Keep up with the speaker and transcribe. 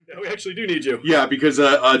We actually do need you. Yeah, because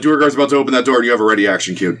Duergar's about to open that door and you have a ready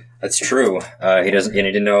action queued. That's true. He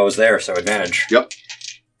didn't know I was there, so advantage. Yep.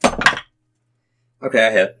 Okay,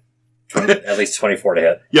 I hit. At least 24 to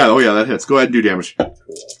hit. Yeah, that hits. Go ahead and do damage. Cool.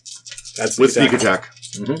 That's with sneak attack.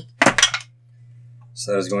 Mm-hmm.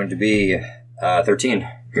 So that is going to be 13.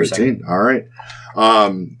 13. All right.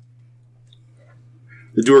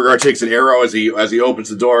 The Duergar takes an arrow as he opens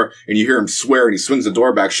the door, and you hear him swear, and he swings the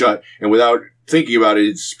door back shut, and without thinking about it,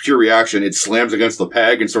 it's pure reaction. It slams against the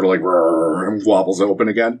peg and sort of like and wobbles open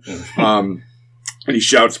again. And he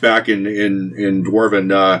shouts back in Dwarven,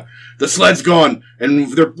 the sled's gone,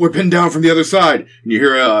 and we're pinned down from the other side. And you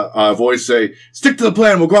hear a voice say, stick to the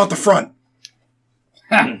plan, we'll go out the front.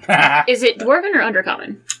 Is it Dwarven or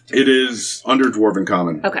Undercommon? It is under Dwarven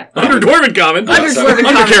Common. Okay. Under Dwarven Common?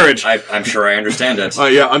 Undercarriage. I'm sure I understand it.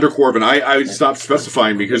 Yeah, under Dwarven. I stopped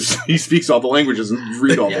specifying because he speaks all the languages and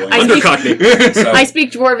read all the languages. Under Cockney. So, I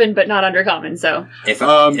speak Dwarven, but not Undercommon, so. If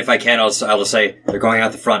I can, I'll just say, they're going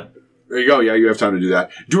out the front. There you go. Yeah, you have time to do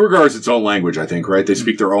that. Duergar is its own language, I think, right? They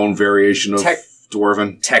speak their own variation of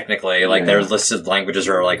Dwarven. Technically, their listed languages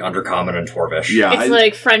are Undercommon and Dwarvish. Yeah, it's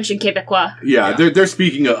like French and Quebecois. Yeah, they're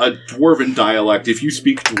speaking a Dwarven dialect. If you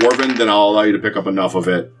speak Dwarven, then I'll allow you to pick up enough of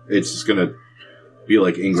it. It's just gonna be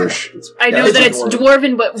like English. I know that it's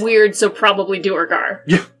Dwarven, but weird, so probably Duergar.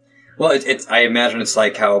 Yeah. Well, I imagine it's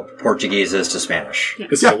like how Portuguese is to Spanish. Yeah.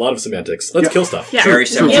 This is a lot of semantics. Let's kill stuff. Yeah. Very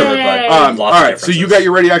similar, but all right, so you got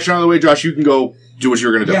your ready action out of the way, Josh. You can go do what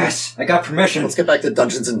you're going to do. Yes, I got permission. Let's get back to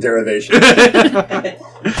Dungeons and Derivation.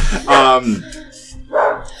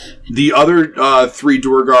 The other 3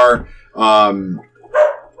 Duergar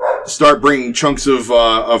start bringing chunks of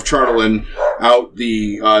Charlatan out.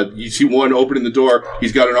 You see one opening the door.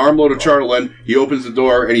 He's got an armload of Charlatan. He opens the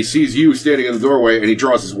door and he sees you standing in the doorway and he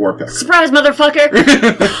draws his war pick. Surprise, motherfucker!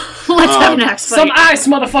 Let's have an axe fight. Some ice,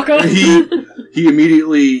 motherfucker! He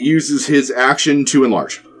immediately uses his action to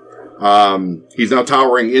enlarge. He's now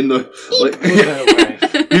towering in the...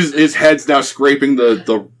 his head's now scraping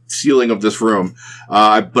the ceiling of this room.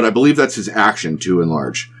 But I believe that's his action to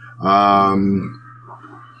enlarge.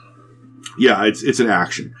 Yeah, it's an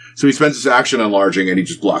action. So he spends his action enlarging and he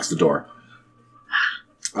just blocks the door.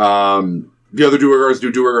 The other Duergars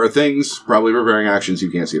do Duergar things, probably preparing actions, you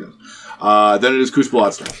can't see them. Then it is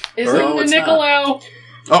Kuzbalad's turn. Is it the Nicolau?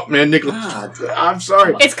 Oh, man, Nicolau. I'm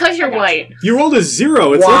sorry. It's because you're white. You rolled a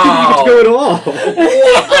 0. It's not that you get to go at all.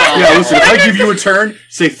 Yeah, listen, if I give you a turn,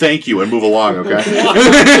 say thank you and move along, okay?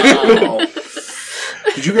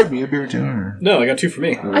 Did you get me a beer too? Or? No, I got 2 for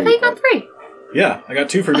me. I think you got 3. Yeah, I got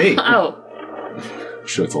 2 for me. Oh.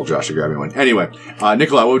 Should have told Josh to grab me one. Anyway,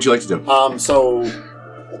 Nicolau, what would you like to do? So,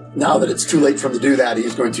 now that it's too late for him to do that,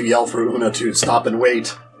 he's going to yell for Una to stop and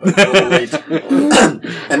wait.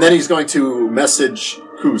 And then he's going to message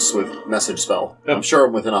Kus with message spell. Yep. I'm sure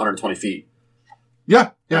I'm within 120 feet.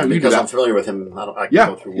 Yeah, because I'm familiar with him. I can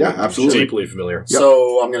go through absolutely. Deeply familiar. Yep.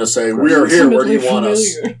 So I'm going to say, we are here. Where do you want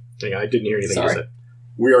us? Hang on, I didn't hear anything you said.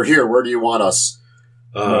 We are here. Where do you want us?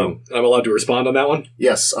 I'm allowed to respond on that one?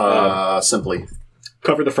 Yes, simply.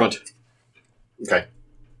 Cover the front. Okay.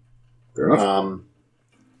 Fair enough.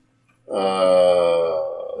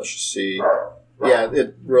 Let's just see. Yeah,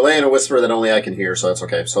 relay in a whisper that only I can hear, so that's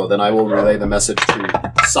okay. So then I will relay the message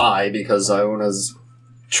to Sai, because Iona's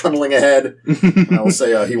trundling ahead. And I will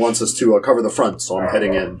say he wants us to cover the front, so I'm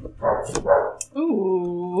heading in.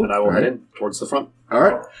 Ooh. And I will head in towards the front. All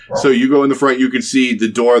right. So you go in the front. You can see the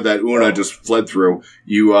door that Una just fled through.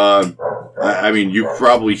 You, you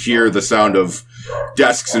probably hear the sound of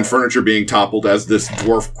desks and furniture being toppled as this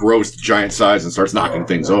dwarf grows to giant size and starts knocking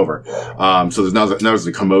things over. So there's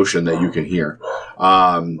a commotion that you can hear.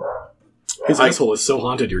 His asshole is so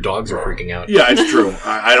haunted, your dogs are freaking out. Yeah, it's true.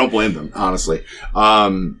 I don't blame them, honestly.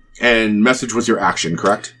 And message was your action,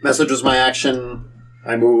 correct? Message was my action.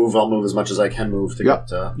 I'll move as much as I can move to get...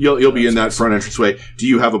 You'll be in that front entranceway. Do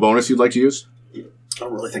you have a bonus you'd like to use? I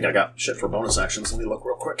don't really think I got shit for bonus actions. Let me look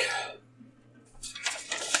real quick.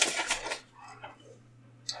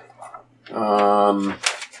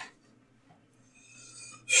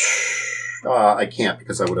 I can't,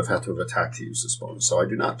 because I would have had to have attacked to use this bonus, so I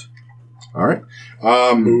do not. All right.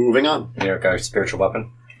 Moving on. You got a spiritual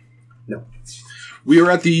weapon? No. We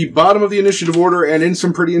are at the bottom of the initiative order and in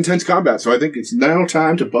some pretty intense combat, so I think it's now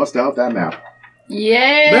time to bust out that map.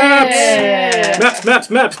 Yeah! Maps!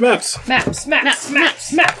 Maps!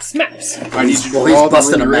 I need you to he's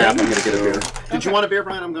busting a map. I'm going to get a beer. Did you want a beer,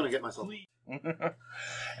 Brian? I'm going to get myself.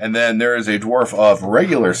 And then there is a dwarf of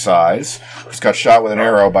regular size who's got shot with an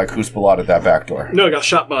arrow by Kuzbalad at that back door. No, I got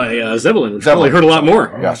shot by Zebulon, which probably hurt a lot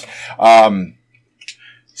more. Yes.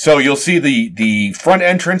 So you'll see the front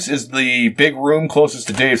entrance is the big room closest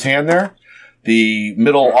to Dave's hand there. The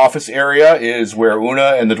middle office area is where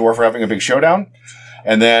Una and the dwarf are having a big showdown.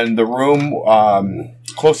 And then the room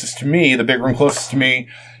closest to me, the big room closest to me,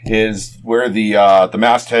 is where the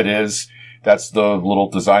masthead is. That's the little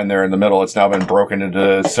design there in the middle. It's now been broken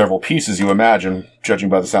into several pieces, you imagine, judging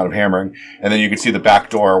by the sound of hammering. And then you can see the back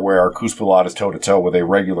door where Kuspilot is toe-to-toe with a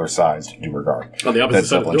regular-sized Duergar. On the opposite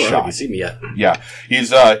side of the door. I don't think you see me yet. Yeah.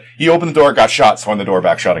 He opened the door, got shot, swung the door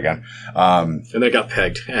back shut again. And then got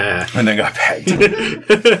pegged. And then got pegged.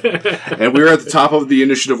 And we're at the top of the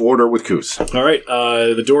initiative order with Kus. All right.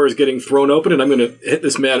 The door is getting thrown open, and I'm going to hit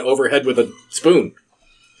this man overhead with a spoon.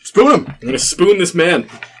 Spoon him! I'm going to spoon this man.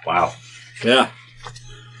 Wow. Yeah.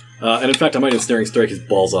 And in fact, I might ensnaring strike his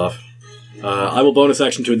balls off. I will bonus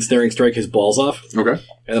action to ensnaring strike his balls off. Okay.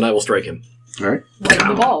 And then I will strike him. All right. Right in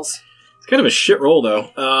the balls. It's kind of a shit roll, though.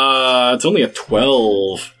 It's only a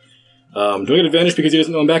 12. Do I get advantage because he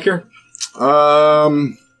doesn't know I'm back here?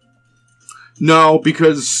 No,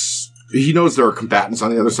 because he knows there are combatants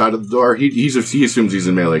on the other side of the door. He assumes he's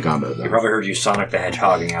in melee combat. He probably heard you Sonic the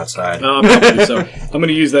Hedgehogging outside. Probably so. I'm going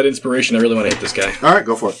to use that inspiration. I really want to hit this guy. All right,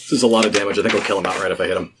 go for it. This is a lot of damage. I think I'll kill him outright if I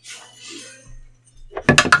hit him.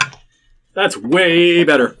 That's way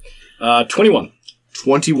better. 21.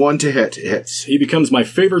 21 to hit. It hits. He becomes my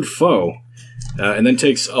favored foe, and then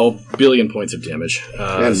takes a billion points of damage.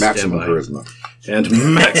 And maximum charisma. And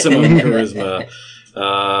maximum charisma.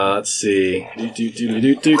 Let's see.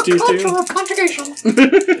 Conjugation.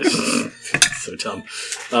 So dumb.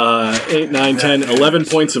 8, 9, 10, 11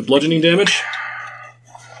 points of bludgeoning damage.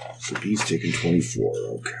 So he's taking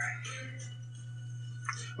 24.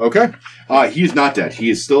 Okay. He is not dead. He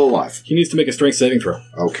is still alive. He needs to make a strength saving throw.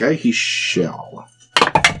 Okay, he shall.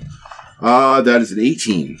 That is an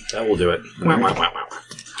 18. That will do it.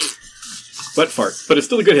 Butt fart. But it's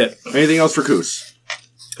still a good hit. Anything else for Kus?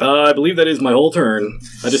 I believe that is my whole turn.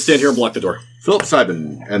 I just stand here and block the door. Philip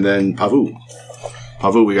Simon, and then Pavu.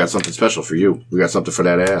 Pavu, we got something special for you. We got something for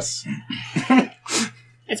that ass.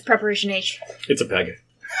 It's preparation H. It's a peg.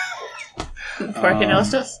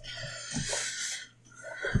 Parkinostos?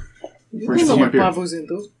 We know what Pavu's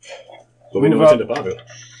into. But we know what's into Pavu.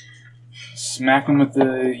 Smack him with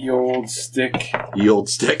the old stick. Old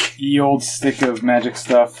stick. Old stick of magic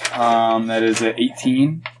stuff. That is a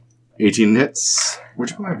 18. 18 hits.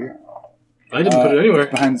 Which one have you? I didn't put it anywhere.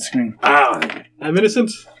 Behind the screen. I'm innocent.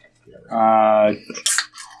 12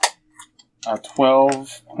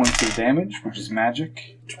 points of damage, which is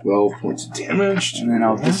magic. 12 points of damage. And then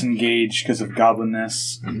I'll disengage because of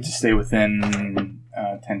goblinness to stay within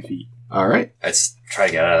 10 feet. All right. Let's try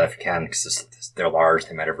to get out of there if we can, because they're large,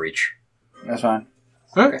 they might have reach. That's fine.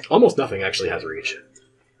 Okay. Almost nothing actually has reach.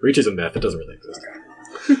 Reach is a myth. It doesn't really exist.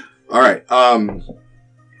 All right.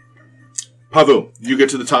 Pavu, you get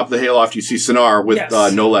to the top of the hayloft. You see Sinar with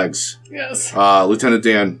Yes. no legs. Yes. Lieutenant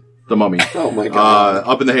Dan, the mummy. Oh my god.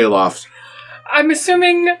 Up in the hayloft. I'm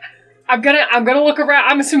assuming... I'm gonna look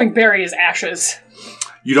around. I'm assuming Barry is ashes.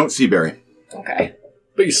 You don't see Barry. Okay.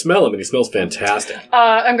 But you smell him, and he smells fantastic.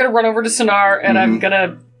 I'm gonna run over to Sonar, and I'm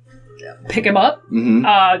gonna pick him up. Mm-hmm.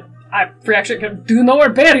 I actually do you know where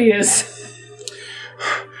Barry is?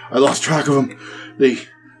 I lost track of them. They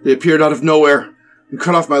appeared out of nowhere and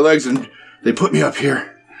cut off my legs, and they put me up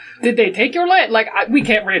here. Did they take your leg? Like, we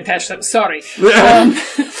can't reattach them. Sorry. Staple gun.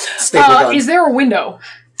 Is there a window?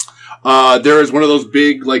 There is one of those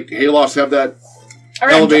big, like, haylofts have that All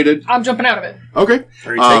right, elevated. I'm jumping out of it. Okay.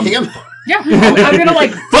 Are you taking him? Yeah. I'm gonna,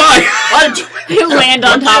 like... Bye! land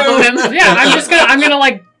on top of him. Yeah, I'm gonna,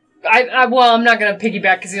 like... I'm not gonna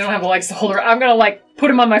piggyback because you don't have the legs to hold her. I'm gonna, like,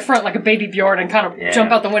 put him on my front like a baby Bjorn and kind of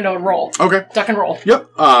jump out the window and roll. Okay. Duck and roll.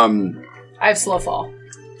 Yep. I have slow fall.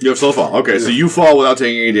 You have slow fall. Okay, so you fall without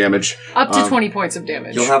taking any damage. Up to 20 points of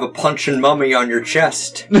damage. You'll have a punching mummy on your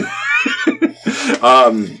chest.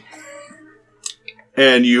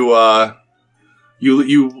 And you land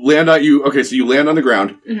on so you land on the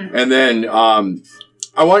ground, and then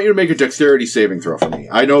I want you to make a dexterity saving throw for me.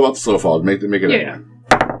 I know about the slow fall. Make it. Yeah.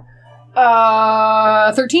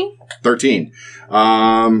 13? 13. Give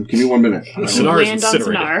me 1 minute. Sinar is Land on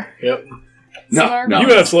incinerated. Sinar. Yep. No. You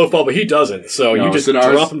have slow fall, but he doesn't, so No, you just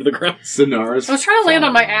Sinar's- drop him to the ground. Sinar's. I was trying to land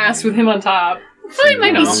on my ass with him on top. I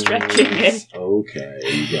might be No. stretching it.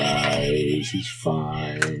 Okay, guys, he's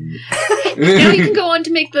fine. Now you can go on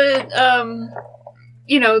to make the,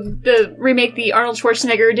 remake the Arnold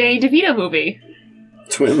Schwarzenegger Danny DeVito movie.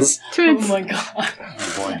 Twins. Oh my god.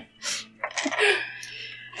 Oh boy.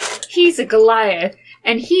 He's a Goliath,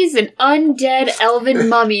 and he's an undead elven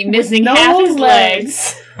mummy missing No half his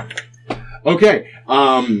legs. Okay,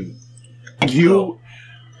 you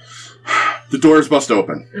The doors bust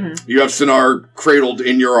open. Mm-hmm. You have Sinar cradled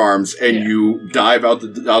in your arms, and you dive out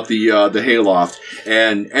the hayloft.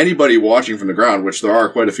 And anybody watching from the ground, which there are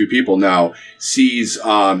quite a few people now, sees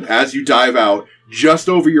as you dive out, just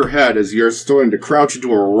over your head, as you're starting to crouch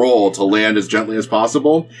into a roll to land as gently as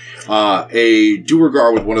possible, a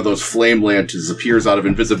Duergar with one of those flame lanterns appears out of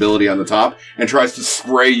invisibility on the top and tries to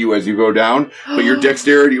spray you as you go down. But your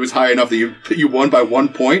dexterity was high enough that you won by 1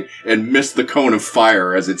 point and missed the cone of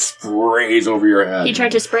fire as it sprays over your head. He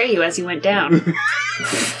tried to spray you as you went down.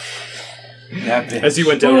 As you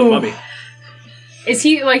went down on Mummy. Is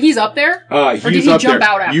he, like, he's up there? Or did he jump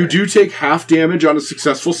out after? You do take half damage on a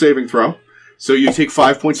successful saving throw. So you take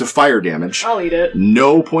 5 points of fire damage. I'll eat it.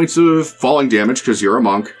 No points of falling damage because you're a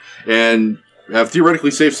monk. And have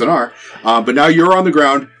theoretically saved Sinar. But now you're on the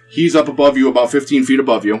ground. He's up above you, about 15 feet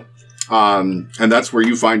above you. And that's where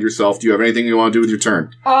you find yourself. Do you have anything you want to do with your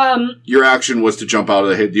turn? Your action was to jump out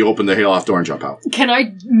of you open the hayloft door and jump out. Can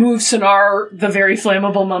I move Sinar, the very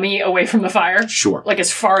flammable mummy, away from the fire? Sure. Like,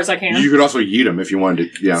 as far as I can? You could also yeet him if you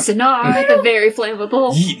wanted to. Yeah. Sinar, the very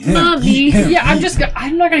flammable mummy. Yeah, I'm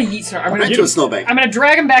not gonna yeet Sinar. I'm gonna Into a snowbank. I'm gonna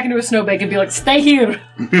drag him back into a snowbank and be like, stay here.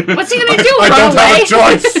 What's he gonna do? I Run don't away? have a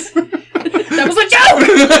choice. That was a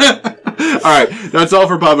joke! Alright, that's all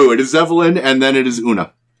for Babu. It is Zeppelin, and then it is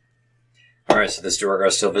Una. Alright, so this Duergar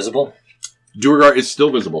is still visible? Duergar is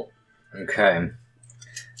still visible. Okay.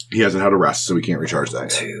 He hasn't had a rest, so he can't recharge that.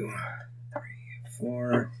 2, 3,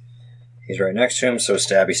 4. He's right next to him, so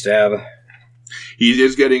stabby stab. He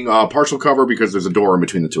is getting partial cover because there's a door in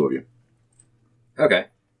between the two of you. Okay.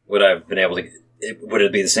 Would I have been able to... Would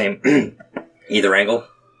it be the same either angle?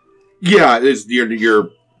 Yeah,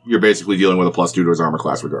 you're basically dealing with a +2 to his armor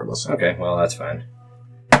class regardless. Okay, well, that's fine.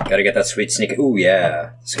 Gotta get that sweet sneak... Ooh,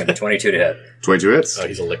 yeah. It's gonna be 22 to hit. 22 hits? Oh,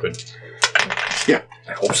 he's a liquid. Yeah.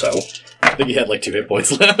 I hope so. I think he had like 2 hit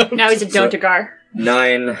points left. Now he's a Dontagar.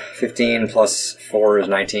 9, 15 plus 4 is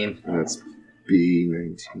 19. That's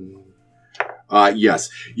B19. Yes.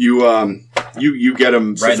 You get him Right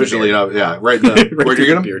in the sufficiently beard. enough. Yeah, right in the... Right Where'd you through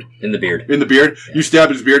get him? the beard. In the beard. In the beard. You stab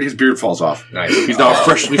his beard falls off. Nice. He's now a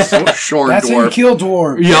freshly shorn That's how you dwarf. kill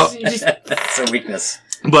dwarves. Yeah. That's a weakness.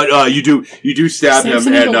 But you do stab him,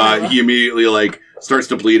 Samson and Delilah. he immediately starts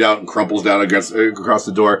to bleed out and crumples down across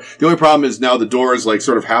the door. The only problem is now the door is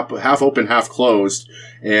sort of half open, half closed,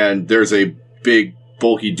 and there's a big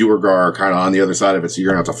bulky Duergar kind of on the other side of it, so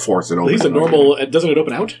you're gonna have to force it open. Well, he's a normal... Doesn't it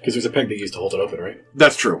open out? Because there's a peg that you use to hold it open, right?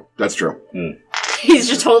 That's true. He's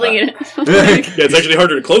just holding it. Yeah, it's actually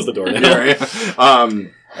harder to close the door now. Yeah.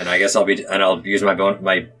 And I guess I'll use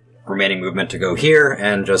my remaining movement to go here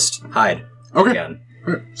and just hide Okay. again.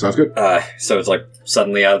 Alright, sounds good. So it's like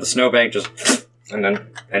suddenly out of the snowbank, just... And then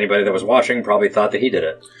anybody that was watching probably thought that he did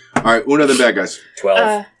it. Alright, Una the bad guys.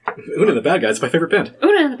 12. Una the bad guy. It's my favorite band.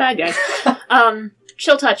 Una, the bad guy.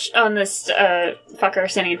 Chill touch on this fucker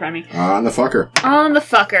standing in front of me. On the fucker. On the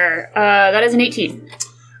fucker. That is an 18.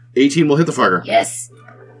 18 will hit the fucker. Yes.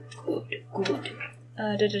 Good.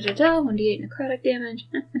 1d8 necrotic damage.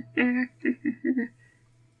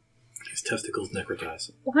 His testicles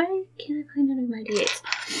necrotize. Why can't I find none of my d8s?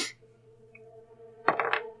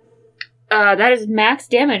 That is max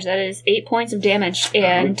damage. That is 8 points of damage,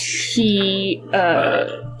 and he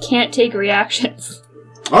can't take reactions.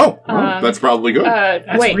 Oh, well, that's probably good.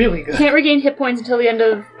 That's wait, really good. can't regain hit points until the end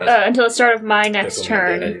of until the start of my next That's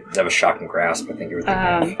turn. That was shock and grasp, I think you were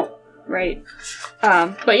thinking. Right.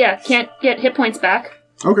 But yeah, can't get hit points back.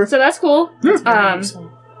 Okay. So that's cool. I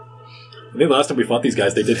think last time we fought these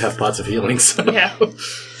guys, they did have pots of healing. So. Yeah.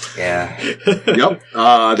 Yeah. Yep,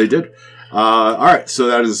 they did. Alright, so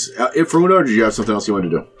that is it for Una, or did you have something else you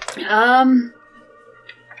wanted to do?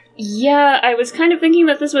 Yeah, I was kind of thinking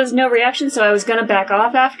that this was no reaction, so I was gonna back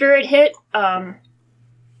off after it hit. Guess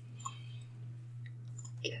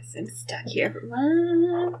I'm stuck here.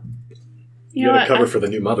 You got a cover for the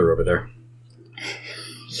new mother over there.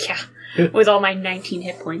 Yeah, with all my 19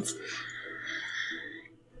 hit points.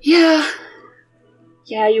 Yeah,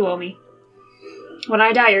 you owe me. When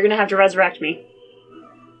I die, you're gonna have to resurrect me.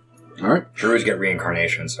 Alright. Druids get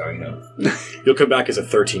reincarnation, so, you know. You'll come back as a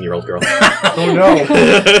 13-year-old girl. Oh no.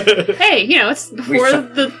 Hey, it's before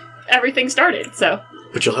everything started, so.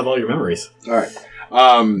 But you'll have all your memories. Alright.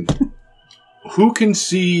 Who can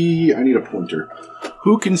see... I need a pointer.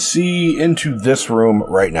 Who can see into this room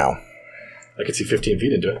right now? I could see 15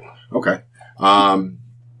 feet into it. Okay.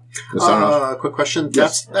 Quick question.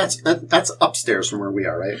 Yes. That's upstairs from where we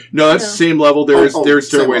are, right? No, that's the same level. There's Oh,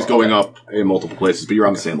 there's same stairways level, going okay. up in multiple places, but you're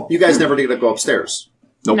on the same level. You guys never did go upstairs.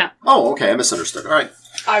 Nope. No, Oh, okay. I misunderstood. All right.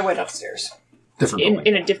 I went upstairs. Different building.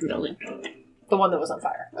 in a different building. the one that was on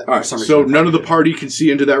fire. All right. So none of the party can see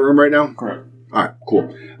into that room right now. Correct. All right. Cool.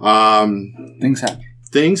 Things happen.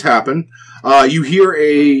 Things happen. You hear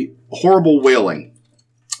a horrible wailing.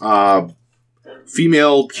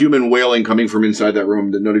 Female human wailing coming from inside that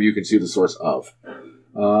room that none of you can see the source of.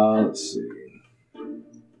 Let's see.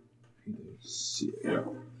 Yeah.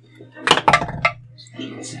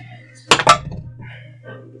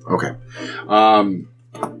 Okay. All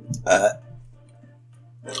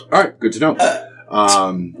right. Good to know.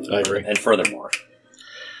 I agree. And furthermore,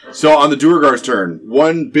 So on the Duergar's turn,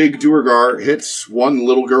 one big Duergar hits one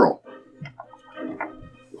little girl.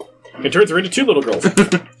 It turns her into two little girls.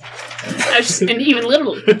 And even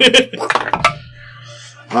little.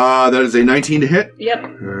 That is a 19 to hit. Yep. All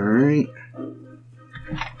right.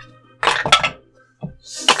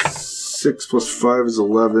 6 plus 5 is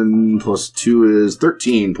 11, plus 2 is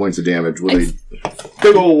 13 points of damage with a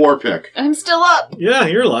big old war pick. I'm still up. Yeah,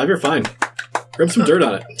 you're alive. You're fine. Rub some dirt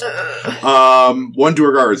on it. One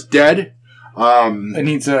Duergar is dead. It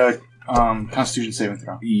needs a Constitution saving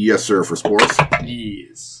throw. Yes, sir, for spores.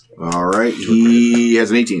 Yes. All right. He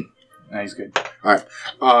has an 18. Nah, he's good. All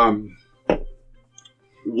right.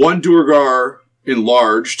 One Duergar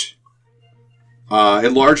enlarges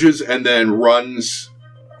and then runs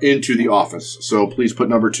into the office. So please put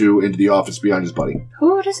number 2 into the office behind his buddy.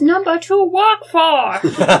 Who does number 2 work for?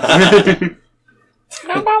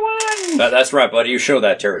 Number 1. that's right, buddy. You show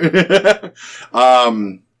that territory.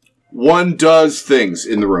 One does things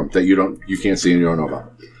in the room that you can't see and you don't know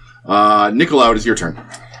about. Nicolau, it is your turn.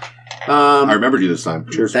 I remembered you this time.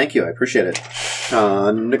 Cheers. Thank you, I appreciate it.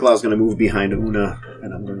 Nikolau's going to move behind Una,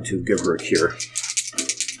 and I'm going to give her a cure.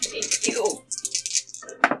 Thank you.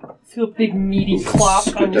 Feel a big meaty clop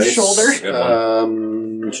on your dice. shoulder. Good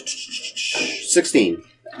one. 16.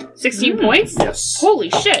 16 points? Yes. Holy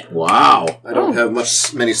shit. Wow. I don't have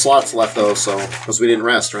many slots left, though, so because we didn't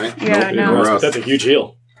rest, right? Yeah, Nope, no. Rest. That's a huge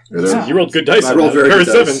heal. You're there. You rolled good dice. I on rolled that. very Pair good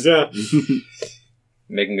of dice. sevens, yeah.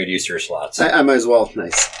 Making good use of your slots. I might as well.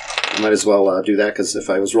 Nice. I might as well do that because if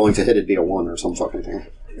I was rolling to hit, it'd be a 1 or some fucking thing.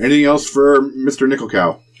 Anything else for Mr.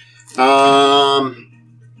 Nickelcow?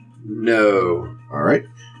 No. All right.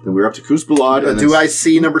 Then we're up to Kuzbalad. and Do then- I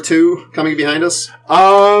see number 2 coming behind us?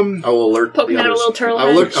 I will alert Poking the out a others. little turtle I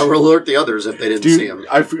will alert the others if they didn't see him.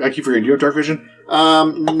 I keep forgetting. Do you have dark vision?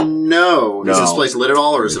 No. Is this place lit at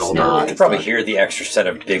all, or is it all dark? You can probably hear the extra set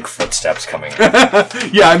of big footsteps coming.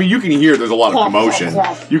 Yeah, I mean, you can hear there's a lot of Clomp, commotion. clomp,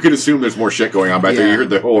 clomp. You can assume there's more shit going on back there. Yeah. You heard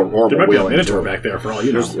the whole There horrible might be a wailing. Minotaur back there for all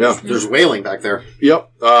you know. Yeah. There's wailing back there. Yep.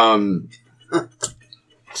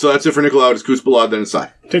 So that's it for Nicolau. It's Kuzbalad, then it's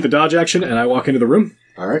Sai. Take the dodge action, and I walk into the room.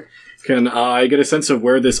 All right. Can I get a sense of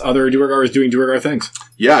where this other Duergar is doing Duergar things?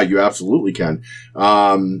 Yeah, you absolutely can.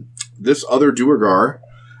 This other Duergar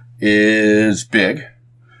is big,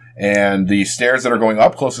 and the stairs that are going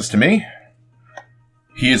up closest to me,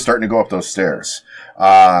 he is starting to go up those stairs.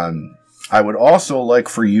 I would also like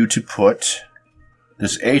for you to put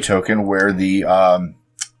this A token where the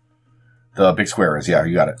big square is. Yeah,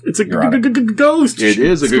 you got it. It's a You're on it. ghost. It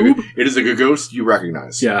is a Scoob. it is a ghost you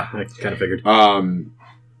recognize. Yeah, I kind of figured.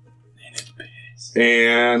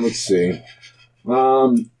 And let's see.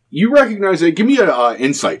 You recognize it. Give me an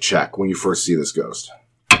insight check when you first see this ghost.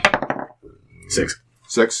 6.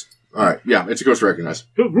 6? All right. Yeah, it's a ghost recognized.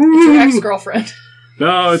 It's your ex-girlfriend.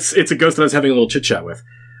 No, it's a ghost that I was having a little chit chat with.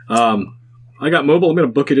 I got mobile. I'm going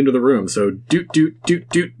to book it into the room. So doot.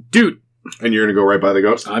 And you're going to go right by the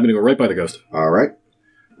ghost? I'm going to go right by the ghost. All right.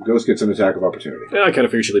 The ghost gets an attack of opportunity. Yeah, I kind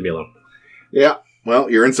of figured she'd leave me alone. Yeah. Well,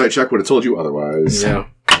 your insight check would have told you otherwise. Yeah.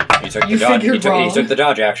 He took You the dodge. figured He wrong. took the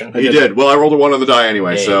dodge action. You did. Well, I rolled a 1 on the die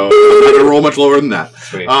anyway, Hey. so I didn't roll much lower than that.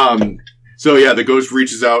 Sweet. So yeah, the ghost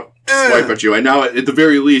reaches out, swipe at you, and now at the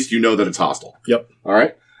very least, you know that it's hostile. Yep. All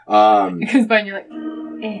right. It comes by and you're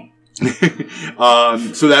like,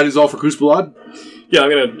 So that is all for Kuzbalad. Yeah, I'm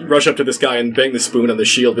going to rush up to this guy and bang the spoon on the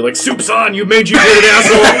shield. Be like, soup's on, you made you great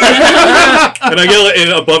asshole. And I yell at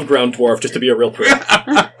an above ground dwarf just to be a real prick.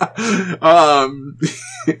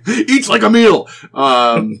 Eats like a meal.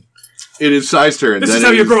 It is Sai's turn. This Then is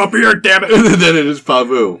how it you grow up here, damn it. Then it is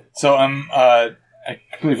Pavu. So I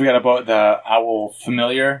completely forgot about the owl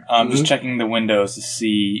familiar. Just checking the windows to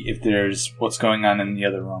see if there's what's going on in the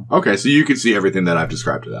other room. Okay, so you can see everything that I've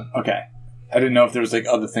described to them. Okay. I didn't know if there was like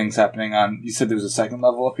other things happening on. You said there was a second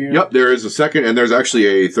level up here. Yep, there is a second, and there's actually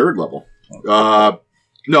a third level. No,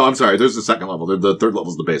 I'm sorry. There's a second level. The third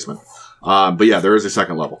level is the basement. But yeah, there is a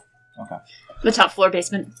second level. Okay. The top floor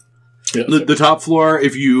basement. Yeah, The top floor,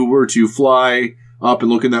 if you were to fly up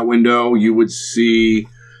and look in that window, you would see.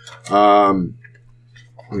 Let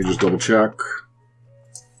me just double check.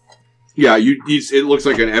 Yeah, it looks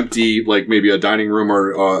like an empty, like maybe a dining room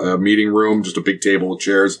or a meeting room, just a big table with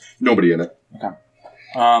chairs, nobody in it. Okay.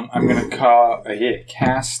 I'm gonna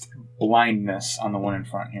cast blindness on the one in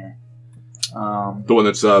front here. The one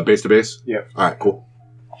that's base to base? Yep. Alright, cool.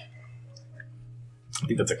 I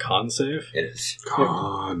think that's a con save. It is.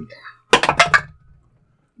 Con.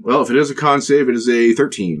 Well, if it is a con save, it is a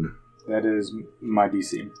 13. That is my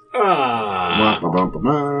DC. Ah.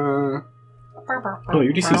 Oh,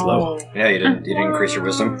 your DC is low. Yeah, you didn't increase your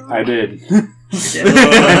wisdom. I did. You did.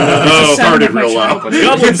 Oh, Sound farted real effects loud.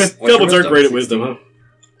 Goblins, What's your goblins aren't wisdom? great at wisdom, huh?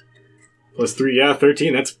 Plus 3, yeah,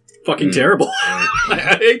 13. That's fucking terrible.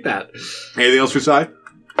 I hate that. Anything else for Sai?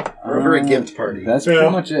 We're a very gimped party. That's Yeah.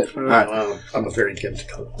 pretty much it. Well, I'm a very gimped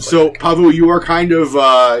party. So, Pavu, you are kind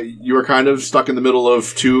of stuck in the middle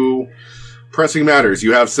of two pressing matters.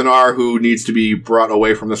 You have Sinar, who needs to be brought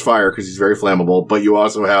away from this fire because he's very flammable, but you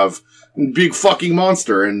also have big fucking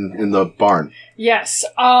monster in the barn. Yes.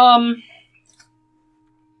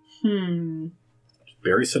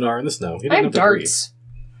 Bury Sonar in the snow. He I doesn't have to darts.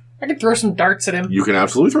 I could throw some darts at him. You can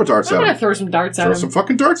absolutely throw darts I'm at gonna him. throw some darts at Throw him. some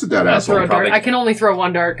fucking darts at that I'll throw asshole. a dart. I can only throw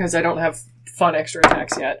one dart because I don't have fun extra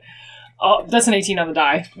attacks yet. Oh, that's an 18 on the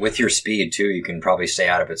die. With your speed, too, you can probably stay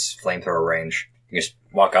out of its flamethrower range. You just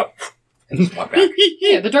walk up and just walk back.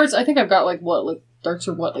 Yeah, the darts. I think I've got darts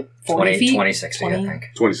are 40 feet. 2060, 20. I think.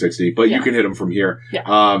 2060, but you Yeah. can hit him from here. Yeah.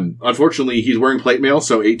 Unfortunately, he's wearing plate mail,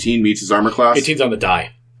 so 18 meets his armor class. 18's on the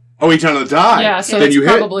die. Oh, 18 on the die. Yeah, so then it's you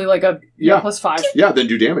hit. probably like a Yeah. plus 5. Yeah, then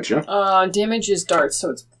do damage, yeah. Damage is darts,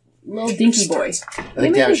 so it's little dinky boys. I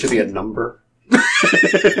think damage should be a number.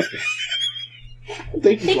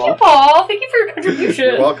 Thank Thank you, Paul. Thank you for your contribution.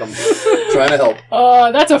 You're welcome. Trying to help.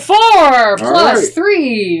 That's a 4 plus right.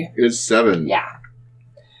 3. It's 7. Yeah.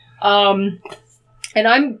 And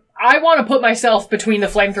I want to put myself between the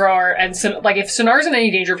flamethrower and if Sonar's in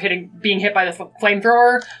any danger of being hit by the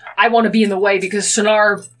flamethrower, I want to be in the way because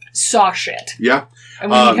Sonar saw shit, Yeah.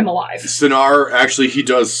 and we need him alive. Sinar, actually, he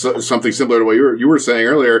does something similar to what you were saying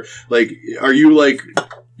earlier. Like, are you like,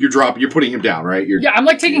 you're putting him down, right? Yeah, I'm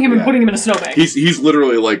like taking him and putting him in a snowbank. He's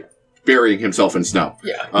literally like burying himself in snow.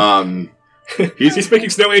 Yeah. He's making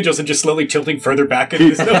snow angels and just slowly tilting further back into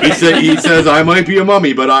the snow. He says, I might be a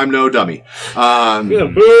mummy, but I'm no dummy. Yeah,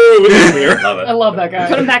 boo, look at him here. Love I it. love that guy.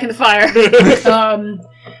 Put him back in the fire.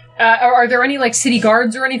 Are there any like city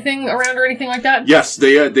guards or anything around or anything like that? Yes,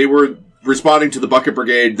 they were responding to the bucket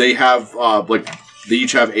brigade. They have they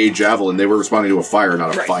each have a javelin. They were responding to a fire,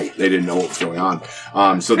 not a Right. fight. They didn't know what was going on.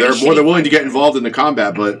 So Pretty they're more than shitty. willing to get involved in the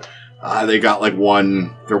combat, but they got like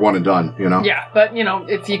one. They're one and done. You know. Yeah, but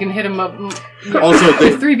if you can hit him up, Also,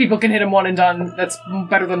 if 3 people can hit him one and done, that's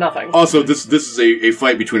better than nothing. Also, this is a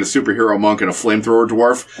fight between a superhero monk and a flamethrower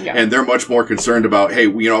dwarf, Yeah. and they're much more concerned about, hey,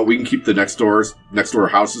 we can keep the next door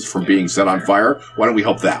houses from being set on fire. Why don't we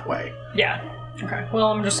help that way? Yeah. Okay. Well,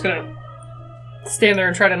 I'm just gonna stand there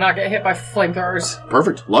and try to not get hit by flamethrowers.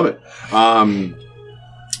 Perfect, love it.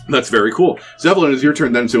 That's very cool. Zevlin, it's your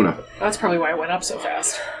turn then, Suna. That's probably why it went up so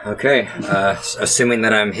fast. Okay, assuming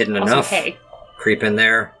that I'm hidden Also, enough, hey. creep in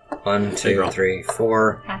there. 1, 2, 3,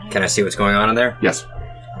 4. Can I see what's going on in there? Yes.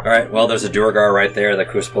 Alright, well, there's a Durgar right there that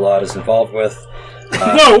Kuspalad is involved with.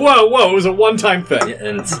 Whoa, it was a one-time thing.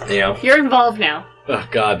 And, You're involved now. Oh,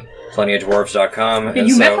 God. plentyofdwarves.com. Yeah, and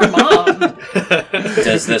you so, met her mom.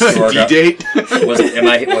 does this Durgar... D-date?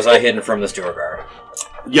 was I hidden from this Durgar?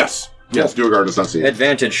 Yes. Yes, Duergar does not see it.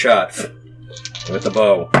 Advantage shot with the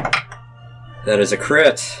bow. That is a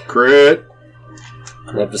crit. Crit.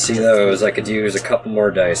 Love to see those. I could use a couple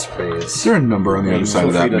more dice, Is please. there a number on the other side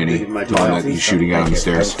of that free to mini? leave my The one that pile. he's shooting at on the I'll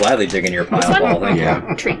stairs. gladly dig in your This pile one? ball. Thank you.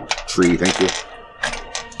 Yeah. Tree. Tree, thank you.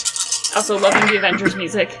 Also loving the Avengers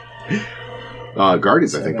music.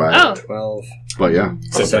 Guardians, I think, by Oh, 12, But yeah.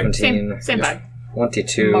 17, same vibe.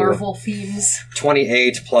 22, Marvel themes.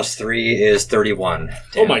 28 plus 3 is 31.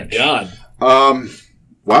 Oh, my damage. God.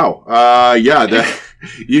 Wow. Yeah, that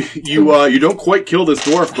you don't quite kill this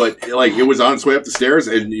dwarf, but like it was on its way up the stairs,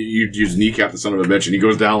 and you just kneecap the son of a bitch, and he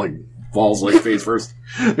goes down like falls like face first.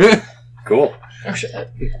 Cool. Oh shit.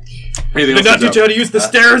 Anything Did else? not teach you how to use the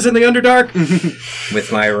stairs in the Underdark?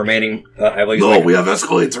 With my remaining, I will use No, my- we have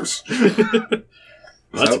escalators.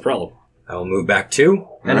 That's a problem. I will move back 2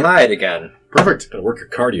 and Alright. hide again. Perfect. Gotta work your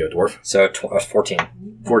cardio, dwarf. So 14.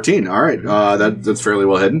 14. All right. That's fairly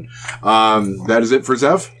well hidden. That is it for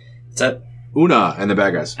Zev. That's it. Una and the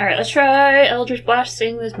bad guys. Alright, let's try Eldritch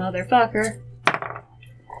Blasting this motherfucker.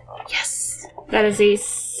 Yes! That is a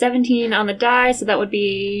 17 on the die, so that would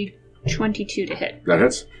be 22 to hit. That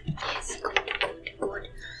hits. Yes, good.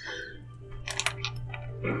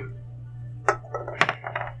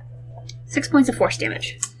 6 points of force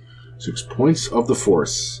damage. 6 points of the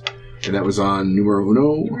force. And that was on numero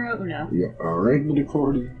uno. Numero uno. Yeah, all right.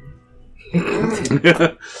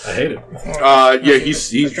 I hate it. Yeah, he's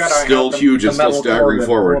still huge and still staggering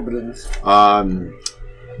forward.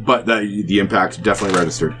 But the impact definitely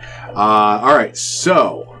registered. All right,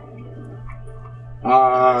 so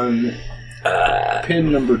on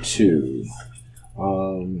pin number 2.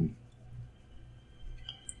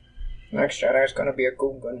 Next Jedi is gonna be a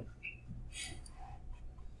Gungan.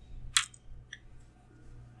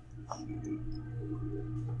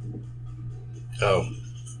 Oh.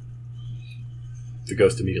 The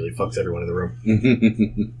ghost immediately fucks everyone in the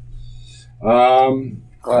room. I'm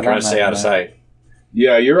trying to stay out of sight.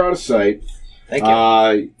 Yeah, you're out of sight. Thank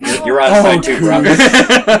you. You're out of sight too, bro.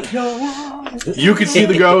 You can see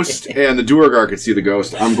the ghost, and the Duergar can see the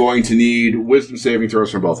ghost. I'm going to need wisdom saving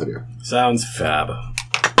throws from both of you. Sounds fab.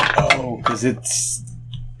 Oh, because it's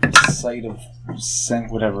sight of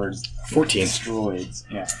whatever is 14. destroyed.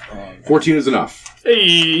 Yeah. 14 is enough.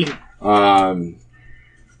 Hey! All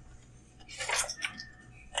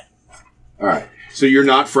right. So you're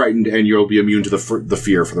not frightened, and you'll be immune to the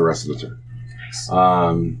fear for the rest of the turn.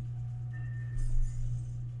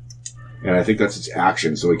 And I think that's its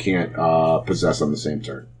action, so it can't possess on the same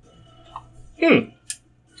turn. Unless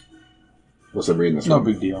I'm reading this No wrong.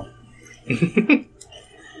 big deal.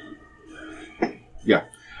 Yeah.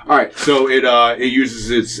 All right. So it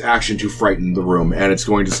uses its action to frighten the room, and it's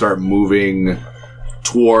going to start moving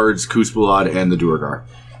towards Kuspalad and the Duergar.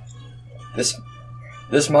 This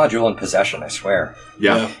module in possession, I swear.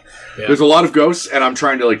 Yeah. Yeah. There's a lot of ghosts, and I'm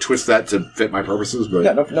trying to twist that to fit my purposes, but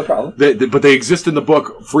Yeah, no problem. but they exist in the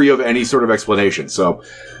book free of any sort of explanation. So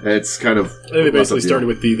it's kind of I think they basically started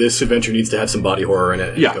with this adventure needs to have some body horror in it,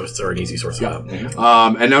 and Yeah. ghosts are an easy source of that.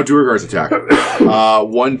 And now Duergar's attack.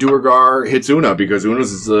 One Duergar hits Una because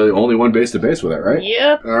Una's is the only one base to base with it, right?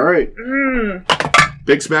 Yep. All right.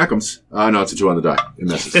 Big smack'ems. No, it's a 2 on the die. It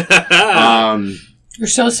misses. You're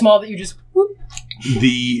so small that you just. Whoop.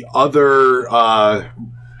 The other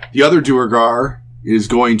Duergar is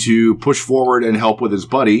going to push forward and help with his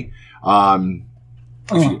buddy.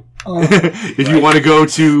 If you want to go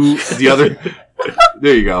to the other...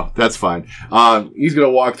 There you go. That's fine. He's going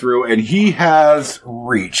to walk through, and he has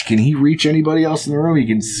reach. Can he reach anybody else in the room? He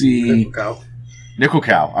can see... Nickel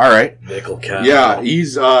Cow. All right. Nickel Cow. Yeah,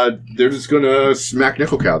 he's... they're just going to smack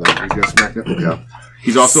Nickel Cow, then. He's going to smack Nickel Cow.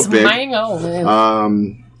 He's also big.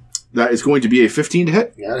 That is going to be a 15 to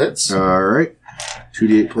hit. Yeah, it hits. All right.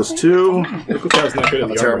 2d8 plus 2. Nickel Cow's not good at I'm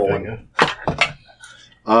the a terrible armor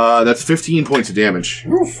thing. That's 15 points of damage.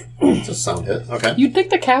 Oof. It's a sound hit. Okay. You'd think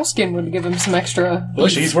the cow skin would give him some extra. Well,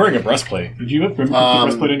 actually, he's wearing a breastplate. Did you put the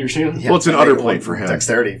breastplate on your shield? Well, it's an utter plate for him.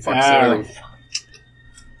 Dexterity. Fucks Ah. everything.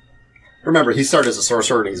 Remember, he started as a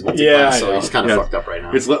sorcerer and he's multi-class, Yeah, I so know. he's kind of Yeah. fucked up right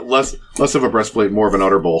now. It's less of a breastplate, more of an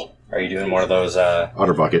utter bowl. Are you doing one of those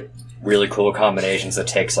Utter bucket. really cool combinations that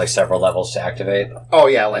takes several levels to activate? Oh,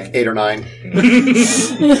 yeah, like 8 or 9.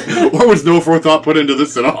 Or was no forethought put into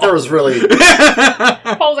this at all? There was really... Paul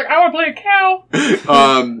was like, I want to play a cow.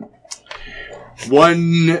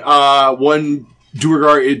 One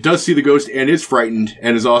Duergar, it does see the ghost and is frightened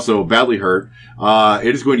and is also badly hurt.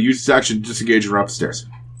 It is going to use its action to disengage and run up the stairs.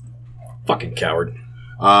 Fucking coward.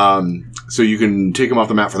 So you can take him off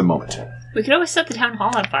the map for the moment. We could always set the town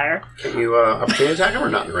hall on fire. Can you opportunity attack him or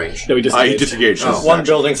not in range? No, we just He disengaged. Oh. One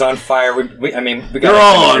building's on fire. We got They're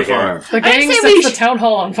all on fire. The gang say sets we the sh- town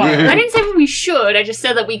hall on fire. I didn't say we should, I just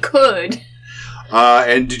said that we could.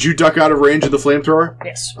 And did you duck out of range of the flamethrower?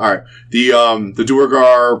 Yes. All right. The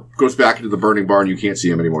Duergar goes back into the burning barn. You can't see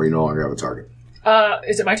him anymore. You no longer have a target.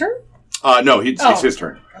 Is it my turn? No, it's his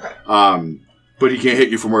turn. But he can't hit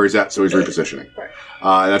you from where he's at, so he's repositioning. Right.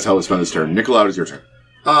 That's how he'll spend his turn. Nicolaud, is your turn.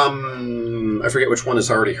 I forget which one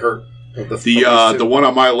is already hurt. Of The one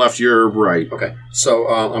on my left, you're right. Okay, so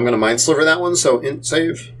I'm going to mind sliver that one. So int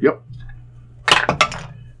save. Yep.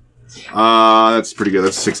 That's pretty good.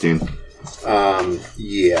 That's 16.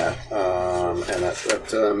 Yeah. And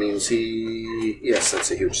that means he. Yes,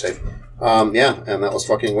 that's a huge save. Yeah, and that was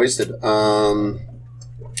fucking wasted.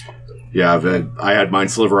 Yeah, I had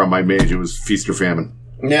Mind Sliver on my mage. It was feast or famine.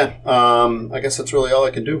 Yeah. I guess that's really all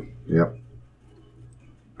I can do. Yep.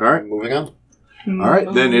 All right. Moving on. All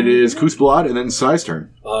right. Then it is Kuspalad and then Sai's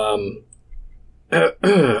turn. I'm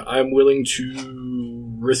willing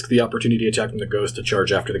to risk the opportunity attack from the ghost to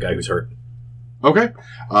charge after the guy who's hurt. Okay.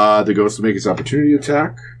 The ghost will make its opportunity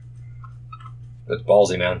attack. That's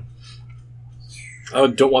ballsy, man. I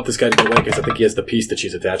don't want this guy to go away because I think he has the piece that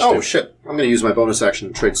she's attached Oh to. shit! I'm going to use my bonus action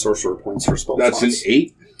to trade sorcerer points for spell That's slots. an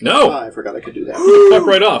 8. No! I forgot I could do that. Fuck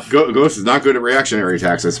right off. Ghost is not good at reactionary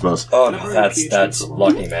attacks, I suppose. Oh, no, that's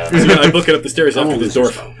lucky, man. So yeah, I book it up the stairs after this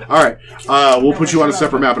dwarf. All right, we'll put you on a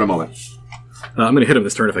separate map in a moment. I'm going to hit him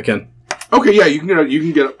this turn if I can. Okay, yeah, you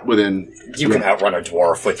can get within. You can outrun a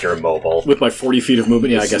dwarf with your mobile. With my 40 feet of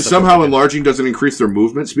movement, yeah, I guess. Somehow enlarging doesn't increase their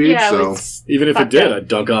movement speed, Yeah, so... it's Even if it fucked did, up. I'd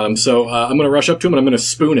dunk on him. So I'm going to rush up to him and I'm going to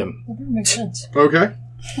spoon him. That makes sense. Okay.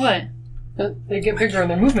 What? They get bigger and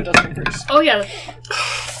their movement doesn't increase. Oh yeah.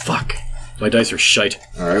 Fuck. My dice are shite.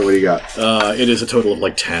 All right, what do you got? It is a total of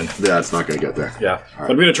like 10. Yeah, it's not going to get there. Yeah. But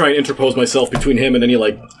I'm going to try and interpose myself between him and any,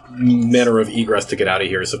 like, manner of egress to get out of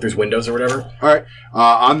here. So if there's windows or whatever. All right,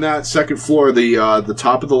 on that second floor, the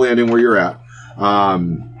top of the landing where you're at,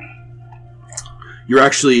 you're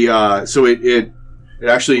actually, so it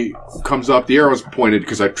actually comes up, the arrow's pointed,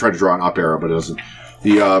 because I tried to draw an up arrow, but it doesn't.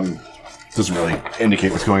 Doesn't really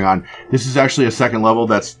indicate what's going on. This is actually a second level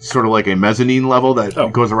that's sort of like a mezzanine level that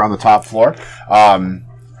goes around the top floor.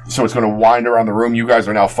 So it's going to wind around the room. You guys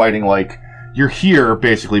are now fighting like you're here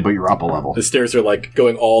basically, but you're up a level. The stairs are like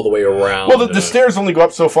going all the way around. Well, the stairs only go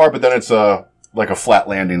up so far, but then it's like a flat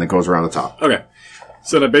landing that goes around the top. Okay.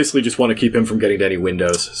 So then I basically just want to keep him from getting to any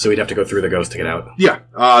windows, so he'd have to go through the ghost to get out. Yeah,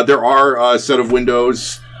 there are a set of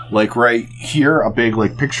windows like right here, a big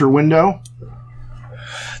like picture window.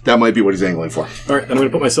 That might be what he's angling for. All right, then I'm going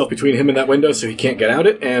to put myself between him and that window so he can't get out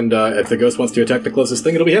it, and if the ghost wants to attack the closest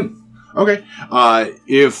thing, it'll be him. Okay.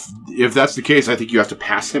 If that's the case, I think you have to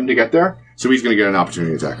pass him to get there. So he's going to get an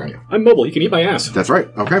opportunity attack on you. I'm mobile. He can eat my ass. That's right.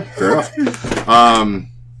 Okay, fair enough.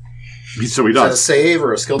 So he Is that a does. save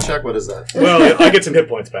or a skill check? What is that? Well, I get some hit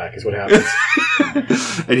points back, is what happens.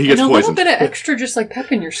 And he gets And a little poisoned. bit of extra just like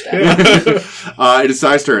pep in your step. It is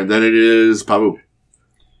Sai's turn. Then it is Pabu.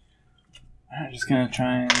 I'm just gonna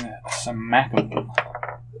try and smack him.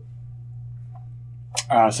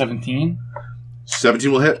 17.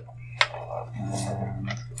 17 will hit.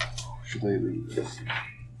 Should I leave?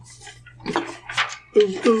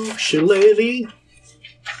 Ooh, shillelagh.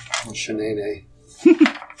 Shenane.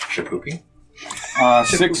 Shapoopy?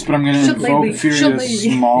 6, but I'm gonna Shillelagh, invoke Fury shillelagh.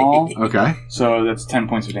 Small, Okay. so that's 10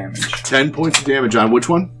 points of damage. 10 points of damage on which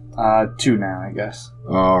one? 2 now, I guess.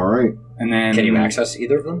 All right. And then Can you access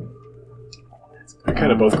either of them? They're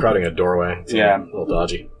kind of both crowding a doorway. It's Yeah. a little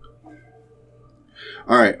dodgy.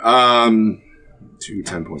 All right. 2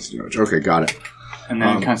 10 points of damage. Okay, got it. And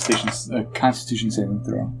then Constitution saving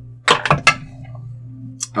throw.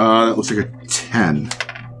 That looks like a 10.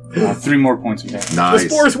 3 more points of damage. The Nice.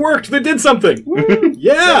 spores worked! They did something!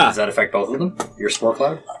 Yeah! Does that affect both of them? Your spore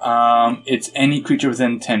cloud? It's any creature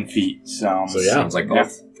within 10 feet. So yeah. Sounds like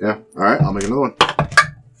both. Yeah. All right. I'll make another one.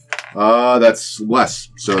 That's less.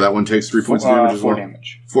 So that one takes 3 points of damage as 4 well.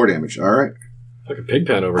 damage. 4 damage. All right. Like a pig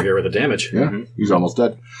pen over here with the damage. Yeah. He's almost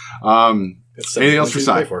dead. That's Anything else for 7.2 to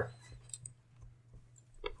Sai? pay for.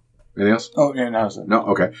 Anything else? Oh, yeah, that was it. No.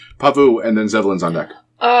 Okay. Pavu and then Zevlin's on deck.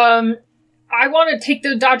 I want to take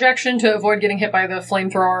the dodge action to avoid getting hit by the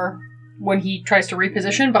flamethrower when he tries to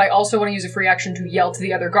reposition, but I also want to use a free action to yell to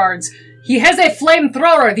the other guards, "He has a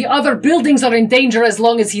flamethrower! The other buildings are in danger as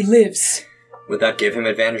long as he lives!" Would that give him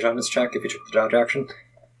advantage on his check if he took the dodge action?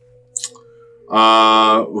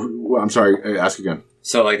 I'm sorry. Ask again.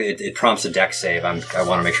 So, like, it prompts a dex save. I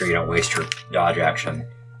want to make sure you don't waste your dodge action.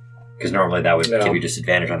 Because normally that would No. give you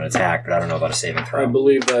disadvantage on an attack, but I don't know about a saving I throw.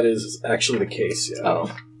 believe that is actually the case, yeah.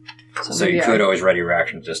 Oh. So you could always ready your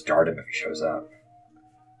action to just dart him if he shows up.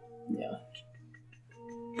 Yeah.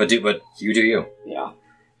 But you do you. Yeah.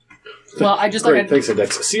 Well, I just Great, like... thanks,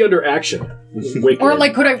 Index. See under action. Wake Or word.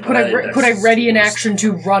 like, could I ready an action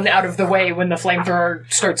to run out of the way when the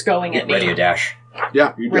flamethrower starts going at me? Ready a dash.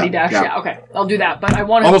 Yeah. You Ready dash, yeah, okay. I'll do that, but I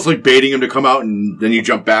want to... Almost like baiting him to come out, and then you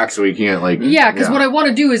jump back so he can't, like... Yeah, because what I want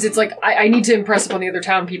to do is it's like, I need to impress upon the other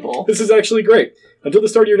town people. This is actually great. Until the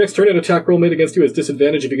start of your next turn, an attack roll made against you has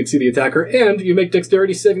disadvantage if you can see the attacker, and you make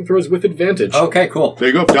dexterity saving throws with advantage. Okay, cool. There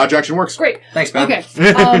you go. Dodge action works. Great. Thanks, man. Okay,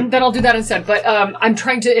 then I'll do that instead. But I'm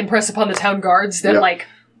trying to impress upon the town guards that, Yeah. like,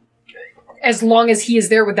 as long as he is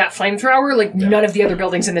there with that flamethrower, like, none of the other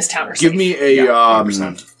buildings in this town are safe. Give me a,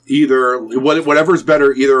 100%. either, whatever's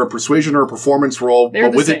better, either a persuasion or a performance roll,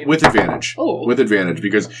 They're but the same. with advantage. Oh. With advantage,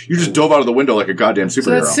 because you just dove out of the window like a goddamn superhero.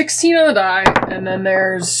 So that's 16 on the die, and then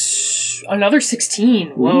there's another 16.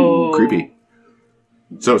 Whoa. Ooh, creepy.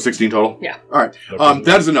 So 16 total? Yeah. Alright.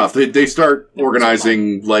 That is enough. They start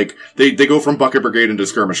organizing, like, they go from bucket brigade into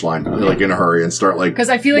skirmish line, like, in a hurry, and start, like, Because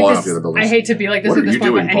I feel blowing like up the other this, buildings. I hate to be like this What at are this you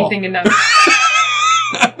point, doing, but Paul? anything in that...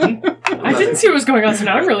 I didn't see what was going on, so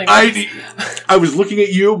now I'm really nervous. I was looking at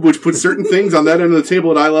you, which puts certain things on that end of the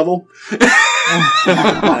table at eye level.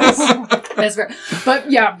 That's fair.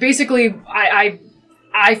 But yeah, basically, I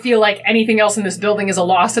I feel like anything else in this building is a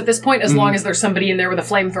loss at this point, as long as there's somebody in there with a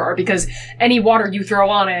flamethrower, because any water you throw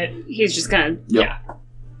on it, He's just gonna. Yep.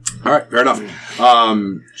 All right, fair enough.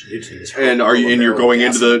 And you're going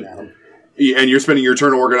into the, and you're spending your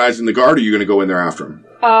turn organizing the guard. Or are you going to go in there after him?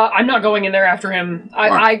 I'm not going in there after him.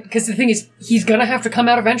 Because the thing is, he's gonna have to come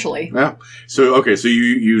out eventually. Yeah. So okay, so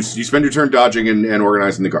you spend your turn dodging and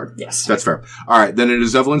organizing the guard. Yes. That's fair. All right, then it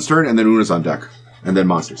is Evelyn's turn, and then Una's on deck, and then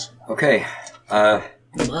monsters. Okay.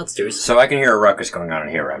 Monsters. So I can hear a ruckus going on in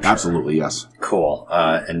here, I'm sure. Absolutely, yes. Cool.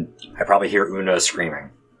 And I probably hear Una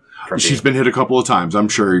screaming. She's been hit a couple of times, I'm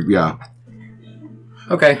sure. Yeah.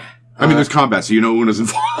 Okay. I mean, there's combat, so you know Una's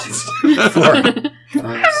involved. 4,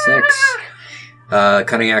 5, 6.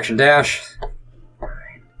 Cunning action dash. 9,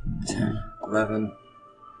 10, 11.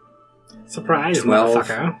 Surprise, 12.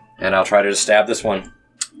 motherfucker. And I'll try to just stab this one.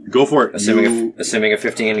 Go for it. Assuming a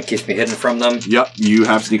 15 it keeps me hidden from them. Yep, you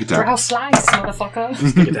have sneak attack. Brow slice, motherfucker.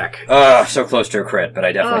 Sneak attack. So close to a crit, but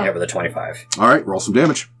I definitely hit with a 25. All right, roll some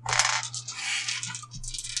damage.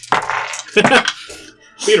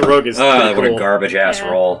 Being a rogue is pretty What a cool. garbage ass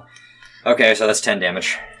roll. Okay, so that's 10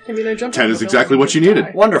 damage. I mean, I jumped 10 over is the exactly building what you and needed.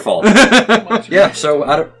 died. Wonderful. Yeah, so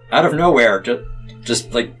out of nowhere,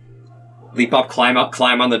 just like leap up, climb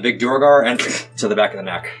on the big Duergar, and to the back of the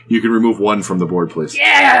neck. You can remove 1 from the board, please.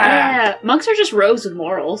 Yeah! Monks are just rogues with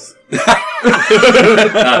morals. I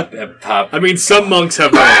mean, some monks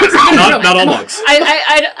have morals. Not all monks.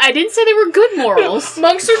 I didn't say they were good morals.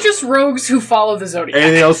 Monks are just rogues who follow the Zodiac.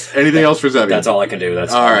 Anything else for Zevi? That's all I can do.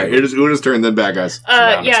 That's all right. It is Una's turn, then bad guys.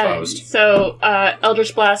 now I'm Yeah, exposed. so,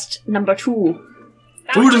 Eldritch Blast number 2.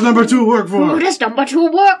 Who does number 2 work for? Who does number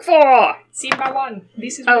 2 work for? Seen by one.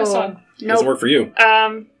 This is my son. Doesn't work for you.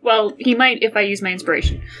 Well, he might if I use my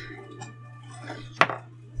inspiration.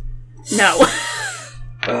 No.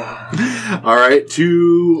 All right,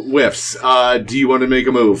 2 whiffs. Do you want to make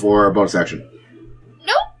a move or a bonus action?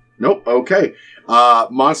 Nope. Okay.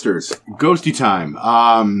 Monsters. Ghosty time.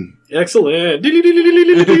 Excellent.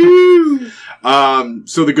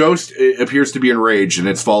 So the ghost appears to be enraged and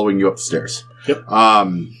it's following you up the stairs. Yep.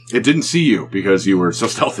 It didn't see you because you were so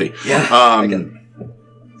stealthy. Yeah.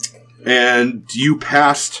 And you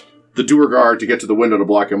passed the Duergar to get to the window to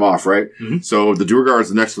block him off, right? Mm-hmm. So the Duergar is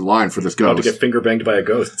the next in line for this About ghost. to get finger banged by a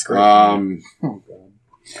ghost. It's great. I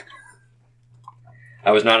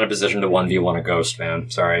was not in a position to 1v1 a ghost, man.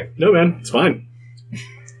 Sorry. No, man. It's fine.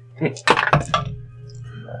 This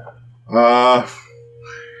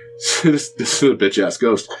is a bitch-ass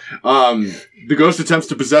ghost. The ghost attempts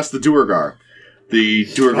to possess the Duergar. The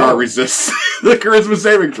Duergar resists the charisma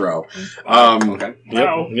saving throw. Okay.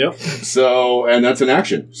 Yep. So, and that's an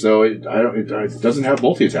action. So it doesn't have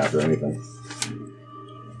multi-attack or anything.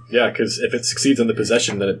 Yeah, because if it succeeds in the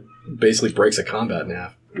possession, then it basically breaks a combat in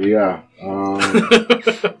half. Yeah.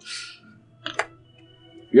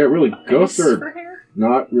 Yeah, really, ghosts are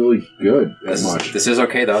not really good as much. This is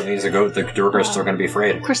okay, though. It means the Duergar is still going to be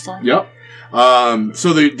afraid. Crystal. Yep.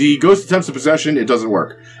 So the ghost attempts a possession, it doesn't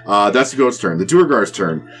work. That's the ghost's turn. The Duergar's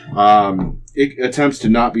turn. It attempts to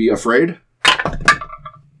not be afraid.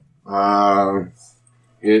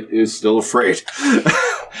 It is still afraid.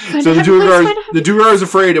 So the Duergar is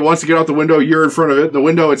afraid. It wants to get out the window. You're in front of it. The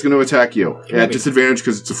window, it's going to attack you. At disadvantage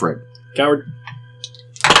because it's afraid. Coward.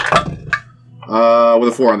 With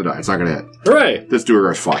a 4 on the die. It's not going to hit. Hooray! This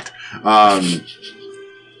Duergar's fucked.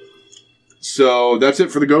 So that's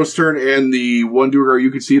it for the ghost turn, and the one Duergar you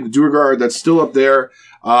can see, the Duergar that's still up there,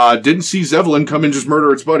 didn't see Zevlin come and just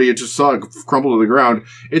murder its buddy. It just saw it crumble to the ground.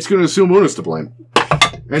 It's going to assume Una's to blame.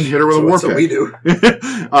 And hit her with a war pick. we do.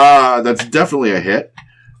 That's definitely a hit.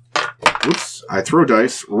 Oops. I throw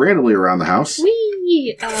dice randomly around the house.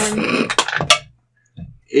 Whee!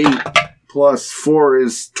 8 plus 4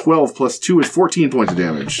 is 12 plus 2 is 14 points of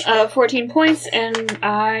damage. 14 points, and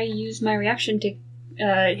I use my reaction to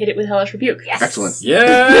hit it with Hellish Rebuke. Yes! Excellent.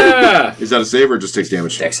 Yeah! Is that a save or just takes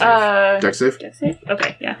damage? Dex save. Dex save? Dex save?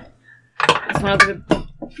 Okay, yeah. That's one of the...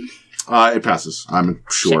 It passes. I'm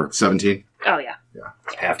sure. 17. Oh, yeah.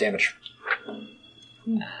 Half damage.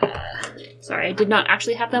 Sorry, I did not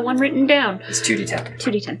actually have that one written down. It's 2d10.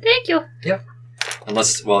 2d10. Thank you.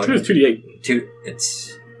 Unless, well... It's 2d8.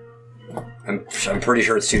 It's... I'm pretty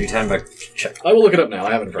sure it's 2d10, but check. I will look it up now.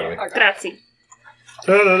 I have it in front of me. Grazie.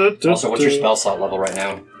 Also, what's your spell slot level right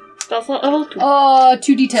now? Spell slot level 2.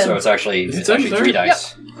 2d10. So it's actually Is it 3 there?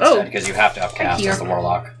 dice. Oh. Because you have to upcast Here. as the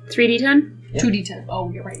warlock. 3d10? Yeah. 2d10. Oh,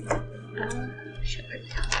 you're right. Shit.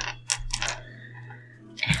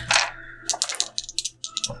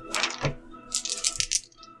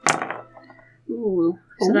 Ooh.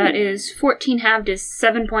 So that is 14 halved is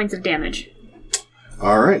 7 points of damage.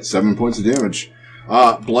 All right, 7 points of damage.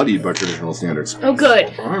 Bloodied by traditional standards. Oh,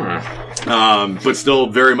 good. But still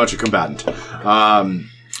very much a combatant.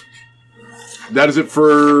 That is it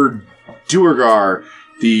for Duergar.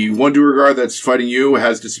 The one Duergar that's fighting you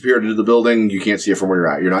has disappeared into the building. You can't see it from where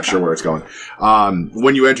you're at. You're not sure where it's going.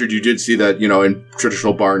 When you entered, you did see that, in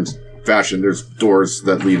traditional Barnes fashion, there's doors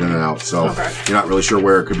that lead in and out. So you're not really sure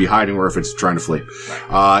where it could be hiding or if it's trying to flee.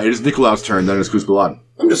 It is Nikolau's turn, then it's Kuzbalad.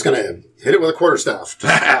 I'm just going to hit it with a quarterstaff.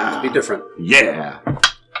 To be different. Yeah.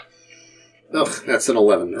 Ugh, that's an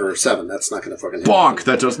 11 or 7. That's not going to fucking hit. Bonk!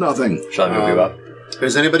 That does nothing. Shall I move you up?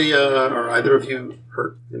 Is anybody, are either of you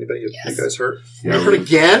hurt? Anybody of you guys hurt? Yeah, You hurt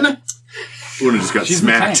again? Una just got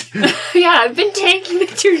smacked. Yeah, I've been tanking the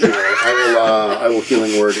two. I will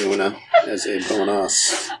healing word Una as a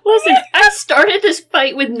bonus. Listen, I started this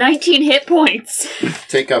fight with 19 hit points.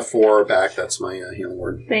 Take a 4 back. That's my healing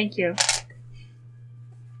word. Thank you.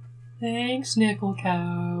 Thanks, Nickel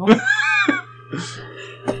Cow.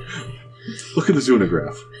 Look at the Zuna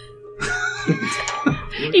graph.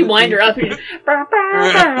 You wind her up. All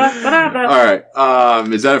right.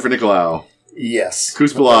 Is that it for Nicolau? Yes.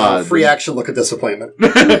 Kuzbalad. Free action, look at disappointment.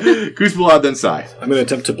 Kuzbalad, then Sai. I'm going to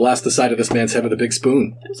attempt to blast the side of this man's head with a big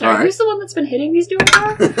spoon. I'm sorry, All right. who's the one that's been hitting these dudes?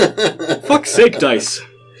 Fuck's sake, dice.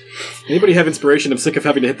 Anybody have inspiration? I'm sick of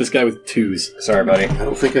having to hit this guy with 2s. Sorry, buddy. I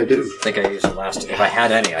don't think I do. I think I used it last. If I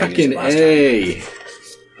had any, I used Fucking it last time. A.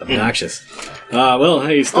 Obnoxious. Well,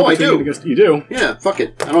 hey, still I between do. you to go- You do. Yeah, fuck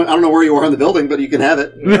it. I don't know where you are in the building, but you can have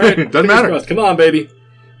it. All right. Doesn't matter. Crossed. Come on, baby.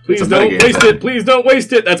 Please It's a don't metagame. waste it. Please don't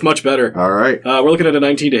waste it. That's much better. All right. We're looking at a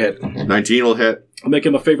 19 to hit. 19 will hit. I'll make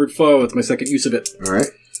him a favorite foe. It's my second use of it. All right.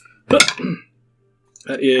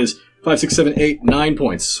 That is 5, 6, 7, 8, 9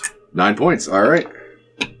 points. 9 points. All right.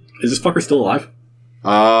 Is this fucker still alive?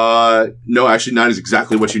 No, actually, 9 is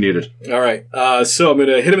exactly what you needed. All right. So I'm going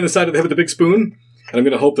to hit him in the side of the head with a big spoon, and I'm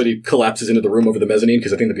going to hope that he collapses into the room over the mezzanine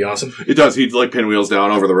because I think that'd be awesome. It does. He'd pinwheels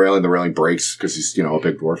down over the railing. The railing breaks because he's, a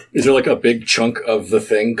big dwarf. Is there a big chunk of the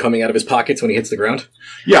thing coming out of his pockets when he hits the ground?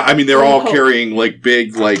 Yeah, I mean, they're all carrying,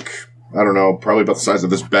 big, I don't know, probably about the size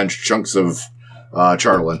of this bench, chunks of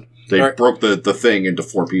charlatan. They All right. broke the thing into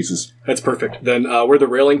 4 pieces. That's perfect. Then where the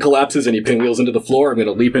railing collapses and he pinwheels into the floor, I'm going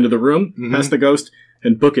to leap into the room, past the ghost,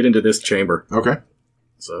 and book it into this chamber. Okay.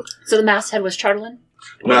 So So the masthead was Charlatan?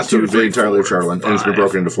 Master 2, would 3, be entirely of 4, charlatan, and it's been 5,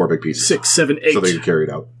 broken into 4 big pieces. 6, 7, 8. So they can carry it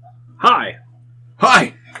out. Hi.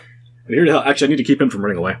 Hi! And here to help. Actually, I need to keep him from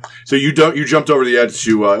running away. So you jumped over the edge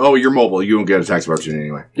to, you're mobile. You won't get attacks of opportunity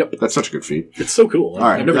anyway. Yep. That's such a good feat. It's so cool. All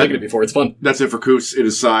right. I've never taken it before. It's fun. That's it for Koos. It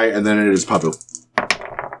is Sai, and then it is Papu.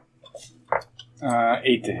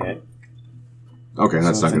 8 to hit. Okay,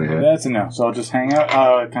 that's So not going to hit. That's a no. So I'll just hang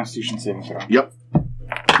out. Constitution saving throw. Yep.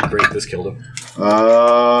 Great, this killed him.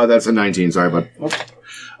 That's a 19. Sorry, bud. Nope.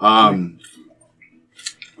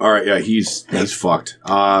 All right, yeah, he's fucked.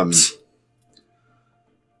 All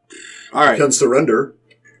right, Can surrender.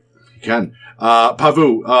 you can.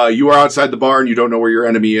 Pavu, you are outside the barn. You don't know where your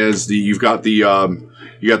enemy is. You've got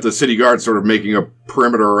the city guard sort of making a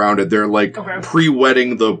perimeter around it. They're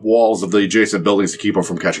pre-wetting the walls of the adjacent buildings to keep them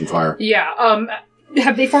from catching fire. Yeah,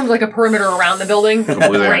 have they formed a perimeter around the building?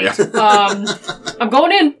 Completely, Great. yeah. I'm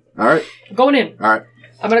going in. All right, I'm going in. all right,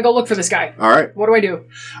 I'm gonna go look for this guy. all right. What do I do?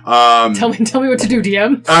 Tell me what to do,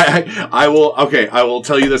 DM. I will. Okay, I will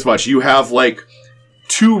tell you this much. You have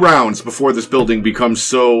 2 rounds before this building becomes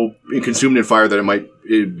so consumed in fire that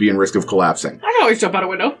it'd be in risk of collapsing. I can always jump out a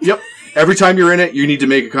window. Yep. Every time you're in it, you need to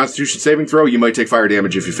make a Constitution saving throw. You might take fire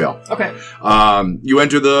damage if you fail. Okay. You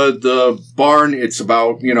enter the barn. It's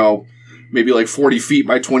about maybe 40 feet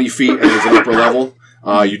by 20 feet, and there's an upper level.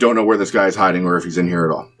 You don't know where this guy is hiding or if he's in here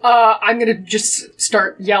at all. I'm gonna just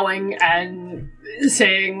start yelling and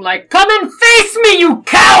saying "Come and face me, you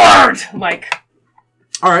coward!"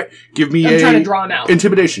 All right, give me I'm trying to draw him out.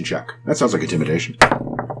 intimidation check. That sounds like intimidation.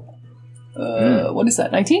 What is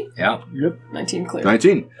that? 19? Yeah. 19 clear.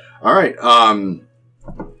 19. All right. All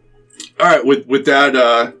right. With that,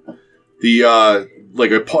 a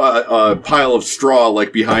pile of straw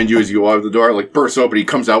behind you as you walk out the door bursts open. He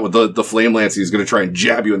comes out with the flame lance. He's going to try and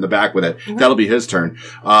jab you in the back with it. Mm-hmm. That'll be his turn.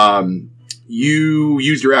 You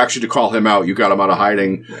used your action to call him out. You got him out of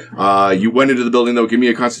hiding. You went into the building though. Give me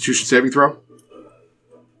a Constitution saving throw.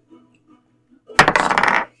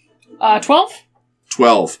 12?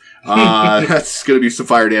 12. That's going to be some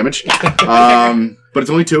fire damage. But it's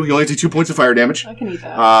only 2. You only take 2 points of fire damage. I can eat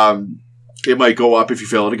that. It might go up if you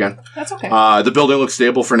fail it again. That's okay. The building looks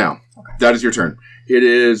stable for now. Okay. That is your turn. It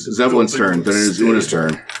is Zevlin's turn. Then it is Una's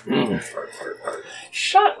turn.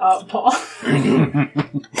 Shut up, Paul.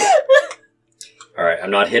 Alright,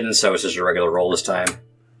 I'm not hidden, so it's just a regular roll this time.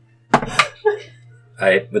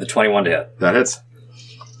 With a 21 to hit. That hits.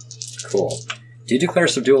 Cool. Do you declare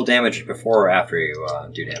subdual damage before or after you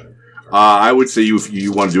do damage? I would say if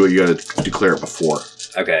you want to do it, you got to declare it before.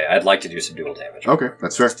 Okay, I'd like to do subdual damage. Okay,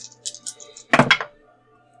 that's fair.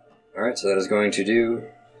 Alright, so that is going to do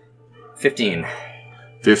 15.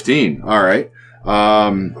 15. All right.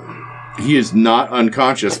 He is not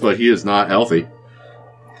unconscious, but he is not healthy.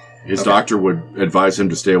 His doctor would advise him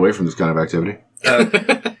to stay away from this kind of activity.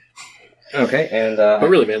 Okay, and But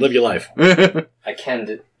really, man, live your life. I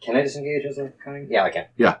can I disengage as a cunning? Yeah, I can.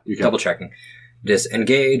 Yeah, you can. Double checking.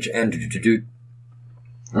 Disengage and do.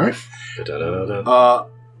 All right. Da-da-da-da.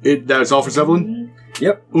 That's all for Zeppelin?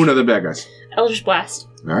 Yep. Una the bad guys. Eldritch Blast.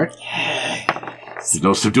 All right. There's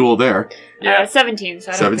no subdual there. 17. So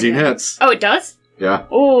I don't 17 think hits. Oh, it does? Yeah.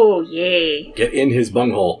 Oh, yay. Get in his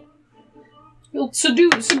bunghole. You'll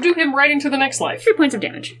subdue him right into the next life. 3 points of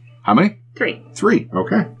damage. How many? 3. 3.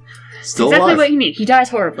 Okay. Still Exactly alive. what you need. He dies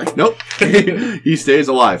horribly. Nope. He stays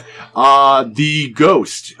alive. The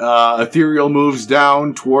ghost, ethereal, moves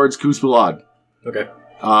down towards Kuspalad. Okay.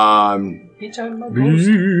 Each time my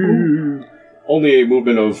ghost. Only a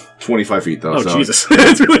movement of 25 feet, though. Oh, so. Jesus.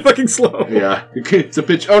 It's really fucking slow. Yeah. It's a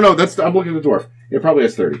pitch. Oh, no, I'm looking at the dwarf. It probably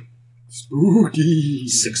has 30. Spooky.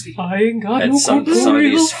 60. I ain't got And no some of control.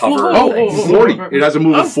 these hover Oh, things. 40. It has a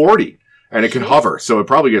move of 40. And it can hover, so it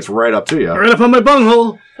probably gets right up to you. Right up on my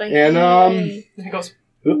bunghole. Like, And, yay. He goes,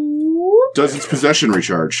 Does its possession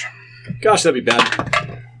recharge? Gosh, that'd be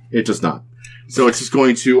bad. It does not. So it's just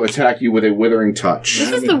going to attack you with a withering touch. This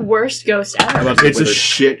is the worst ghost ever. I'm about to It's a withered.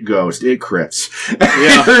 shit ghost. It crits.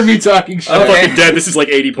 Yeah. You heard me talking shit. I'm fucking dead. This is like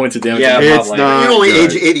 80 points of damage. Yeah, It's probably. not You only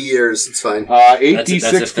good. age 80 years. It's fine.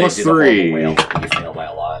 8d6 if they plus do the horrible 3. whale. You fail by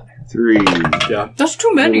a lot. 3, Yeah. that's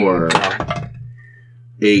too many. 4,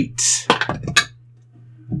 8,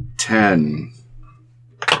 10,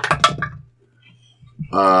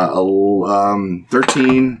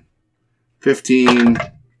 13, 15,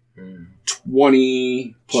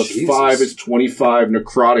 20, plus Jesus. 5 is 25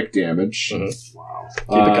 necrotic damage. Mhm. Wow.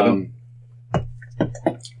 Keep it coming.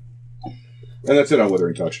 And that's it on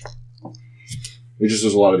Withering Touch. It just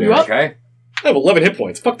does a lot of You damage. up? Okay. I have 11 hit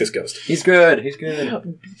points. Fuck this ghost. He's good. He's good.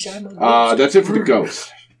 That's it for the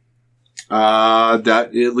ghost. That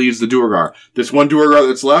it leaves the Duergar. This one Duergar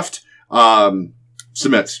that's left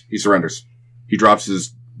submits. He surrenders. He drops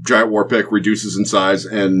his giant war pick, reduces in size,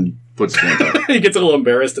 and puts his hand up. He gets a little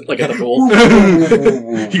embarrassed, like at the pool.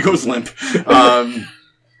 He goes limp.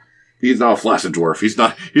 He's now a flaccid dwarf.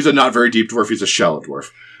 He's a not very deep dwarf. He's a shallow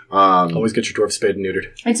dwarf. Always get your dwarf spayed and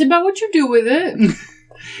neutered. It's about what you do with it.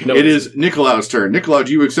 No, It is Nikolau's turn. Nicolau,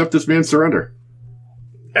 do you accept this man's surrender?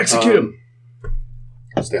 Execute him.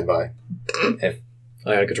 Stand by.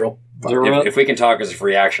 I had control. If we can talk as a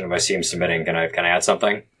free action, if I see him submitting, can I add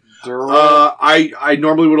something? I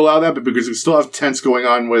normally would allow that, but because we still have tense going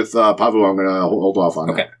on with Pavu, I'm going to hold off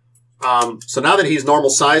on Okay. that. So now that he's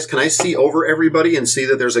normal size, can I see over everybody and see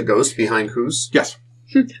that there's a ghost behind Kuz? Yes.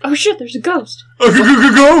 Oh shit, there's a ghost.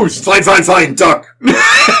 Ghost! Fine, duck!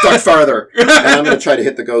 Duck farther. And I'm going to try to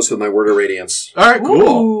hit the ghost with my Word of Radiance. All right, cool.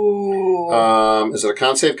 Ooh. Is it a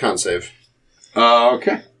con save? Con save.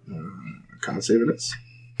 Okay. Con save it is.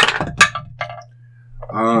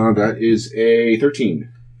 That is a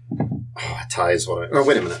 13. Oh, it ties what I... Oh,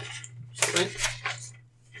 wait a minute.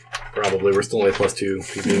 Probably. We're still only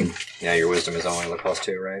 +2. Yeah, your wisdom is only like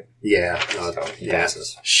 +2, right? Yeah. So he yeah.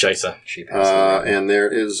 passes. Scheisse. She passes. And there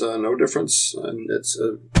is no difference. And it's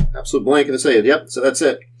an absolute blank in the save. Yep, so that's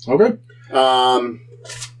it. Okay.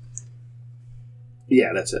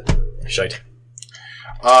 Yeah, that's it. Shite.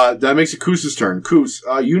 That makes it Kuz's turn. Kuz,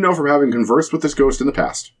 you know from having conversed with this ghost in the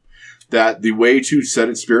past that the way to set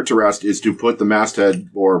its spirit to rest is to put the masthead,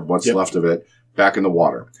 or what's left of it, back in the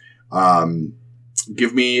water.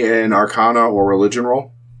 Give me an Arcana or Religion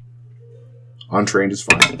roll. Untrained is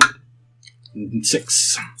fine.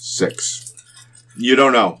 6. 6. You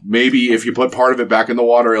don't know. Maybe if you put part of it back in the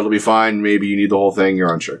water, it'll be fine. Maybe you need the whole thing.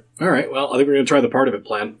 You're unsure. All right. Well, I think we're going to try the part of it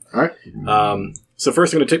plan. All right. So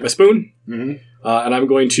first I'm going to take my spoon, Mm-hmm. and I'm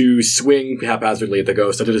going to swing haphazardly at the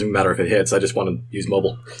ghost. It doesn't matter if it hits. I just want to use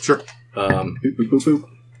mobile. Sure. Boop, boop, boop,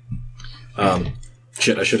 boop.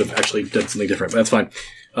 Shit, I should have actually done something different, but that's fine.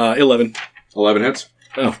 11. 11 hits.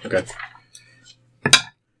 Oh, okay.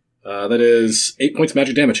 That is 8 points of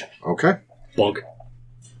magic damage. Okay. Bonk.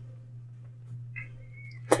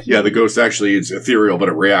 Yeah, the ghost actually is ethereal, but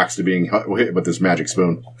it reacts to being hit with this magic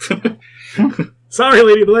spoon. Sorry,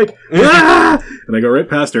 Lady Blake. Ah! And I go right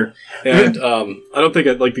past her. And I don't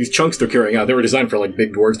think like these chunks they're carrying out. They were designed for like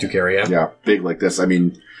big dwarves to carry out. Yeah, big like this. I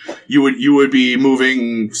mean, you would be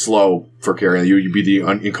moving slow for carrying. You'd be the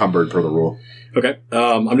unencumbered per the rule. Okay.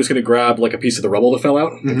 I'm just going to grab like a piece of the rubble that fell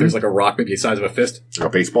out. If there's like a rock maybe the size of a fist. Like a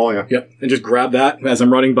baseball, yeah. Yep. And just grab that as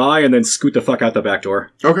I'm running by and then scoot the fuck out the back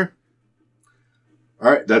door. Okay.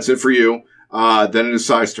 All right, that's it for you. Then it is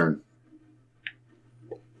Sai's turn.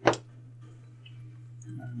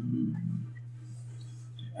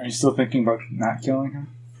 Are you still thinking about not killing him?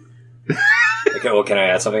 Okay, well, can I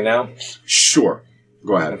add something now? Sure.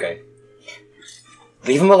 Go ahead. Okay.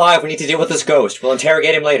 Leave him alive. We need to deal with this ghost. We'll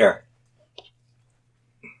interrogate him later.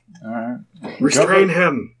 Alright. Restrain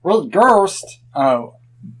him. Well, ghost! Oh.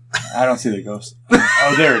 I don't see the ghost.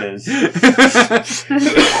 Oh, there it is.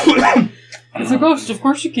 It's a ghost. Of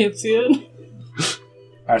course you can't see it.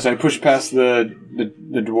 Alright, so I push past the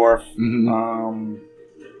dwarf. Mm-hmm.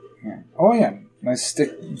 Yeah. Oh, yeah. My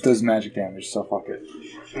stick does magic damage, so fuck it.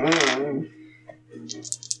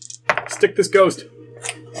 Stick this ghost.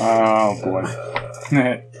 Oh, boy.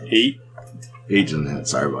 8. 8 in that.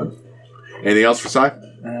 Sorry, bud. Anything else for Sai?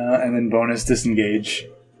 And then bonus disengage.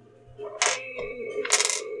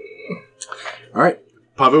 All right.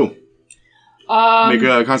 Pavu. Make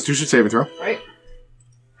a Constitution saving throw. Right.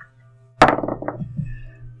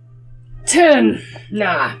 10.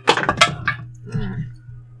 Nah.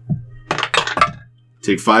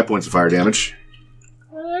 Take 5 points of fire damage.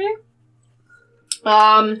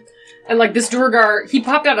 And like this Duergar, he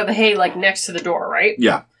popped out of the hay like next to the door, right?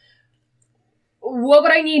 Yeah. What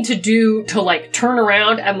would I need to do to like turn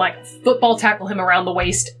around and like football tackle him around the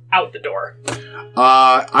waist out the door?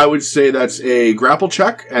 I would say that's a grapple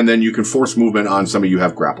check, and then you can force movement on somebody you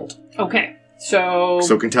have grappled. Okay, so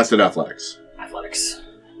Contested athletics. Athletics.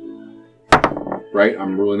 Right?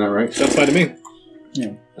 I'm ruling that right? That's fine to me.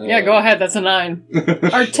 Yeah, go ahead. That's a 9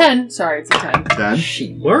 or 10. Sorry, it's a 10.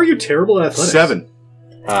 10. Why are you terrible at athletics? 7.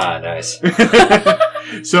 Ah, nice.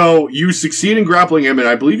 So you succeed in grappling him, and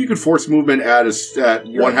I believe you could force movement at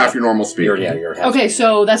one half your normal speed. You're half. Okay,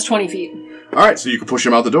 so that's 20 feet. All right, so you can push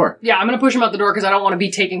him out the door. Yeah, I'm going to push him out the door because I don't want to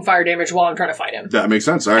be taking fire damage while I'm trying to fight him. That makes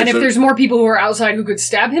sense. All right. And if there's more people who are outside who could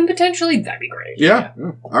stab him potentially, that'd be great. Yeah.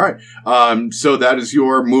 All right. So that is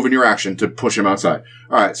your move and your action to push him outside.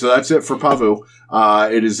 All right. So that's it for Pavu.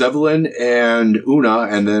 It is Evelyn and Una,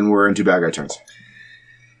 and then we're into bad guy turns.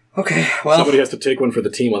 Okay, well... Somebody has to take one for the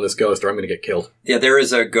team on this ghost, or I'm going to get killed. Yeah, there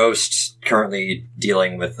is a ghost currently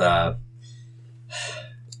dealing with, oh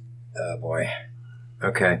boy.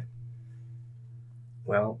 Okay.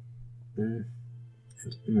 Well... I'm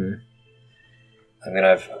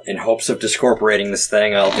gonna, in hopes of discorporating this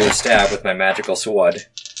thing, I'll do a stab with my magical sword.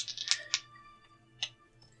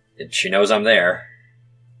 She knows I'm there.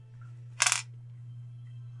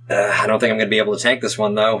 I don't think I'm gonna be able to tank this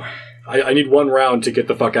one, though. I need one round to get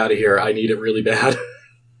the fuck out of here. I need it really bad.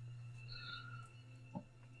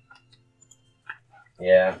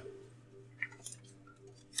 Yeah.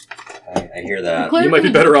 I hear that. You might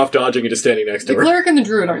be better off dodging and just standing next to The her. cleric and the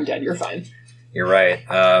druid aren't dead. You're fine. You're right.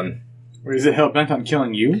 Or is it hell-bent on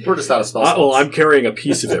killing you? We're just out of spell Well, slots. I'm carrying a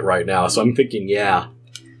piece of it right now, so I'm thinking, yeah.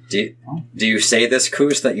 Do you say this,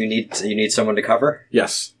 Koos, that you need someone to cover?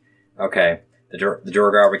 Yes. Okay. The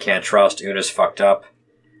Duergar we can't trust. Una's fucked up.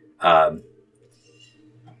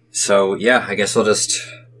 So, yeah, I guess I'll just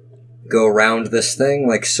go around this thing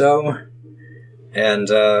like so, and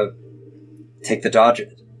take the dodge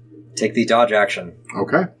action.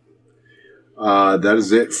 Okay. That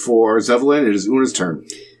is it for Zevelin. It is Una's turn.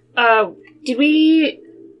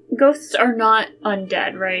 Ghosts are not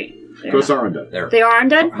undead, right? Ghosts are undead. They are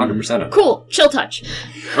undead? 100% of Cool. Chill touch.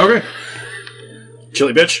 Okay.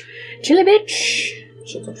 Chili bitch. Chilly bitch.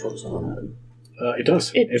 It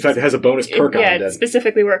does. In fact, it has a bonus perk on it undead.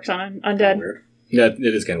 specifically works on undead. Weird. Yeah,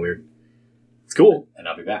 it is kind of weird. It's cool. And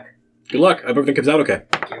I'll be back. Good luck. I hope everything comes out okay.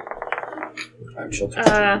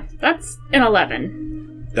 That's an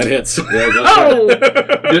 11. That hits. Oh!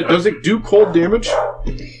 Does it do cold damage?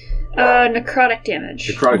 Necrotic damage.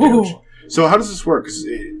 Necrotic damage. So how does this work? 'Cause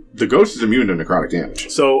the ghost is immune to necrotic damage.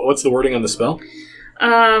 So, what's the wording on the spell?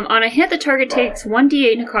 On a hit, the target takes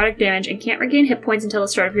 1d8 necrotic damage and can't regain hit points until the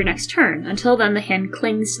start of your next turn. Until then, the hand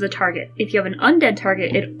clings to the target. If you have an undead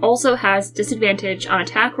target, it also has disadvantage on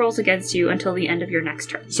attack rolls against you until the end of your next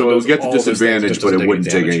turn. So it would get the all those things, disadvantage, just but it doesn't take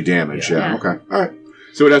wouldn't any take any damage. Yeah. Yeah. Okay. All right.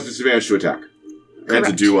 So it has disadvantage to attack. And to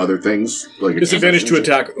Correct. do other things. Like Disadvantage to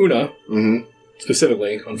attack Una, Mm-hmm.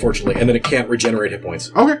 specifically, unfortunately, and then it can't regenerate hit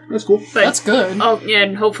points. Okay, that's cool. But, That's good. Oh,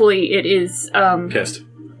 and hopefully it is, Pissed.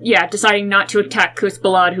 deciding not to attack Kus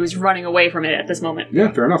Balad, who's running away from it at this moment.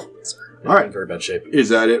 Yeah, fair enough. All right. In very bad shape. Is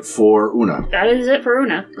that it for Una? That is it for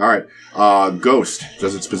Una. All right. Ghost.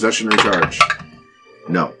 Does its possession recharge?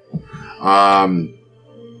 No.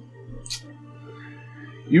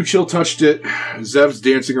 You chill touched it. Zev's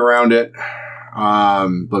dancing around it.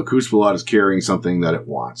 but Kuzpalat is carrying something that it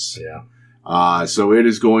wants. Yeah. So it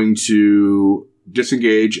is going to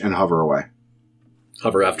disengage and hover away.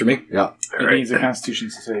 Hover after me. Yeah. It needs a Constitution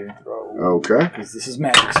saving throw. Okay. Because this is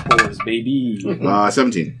magic spores, baby.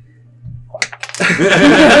 17.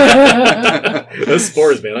 Those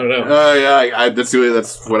spores, man. I don't know. Yeah,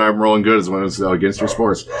 that's when I'm rolling good, is when it's against your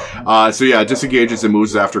spores. So yeah, it disengages and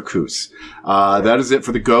moves after Kus. That is it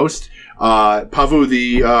for the ghost. Pavu,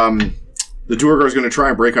 the Duergar is going to try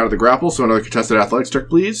and break out of the grapple, so another contested athletics check,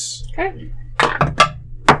 please. Okay.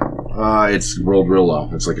 It's rolled real low.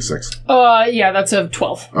 It's like a 6. Yeah, that's a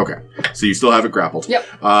 12. Okay. So you still have it grappled. Yep.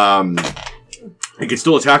 It can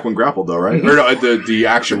still attack when grappled, though, right? Or no, the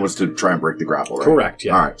action was to try and break the grapple, right? Correct,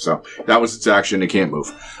 yeah. All right, so that was its action. It can't move.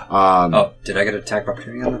 Did I get an attack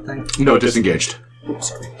opportunity on that thing? No, disengaged.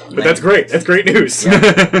 Sorry. But that's great. That's great news.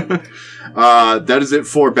 That is it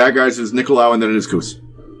for bad guys. Is Nicolau, and then it is Kus.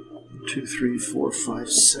 2, 3, 4, 5,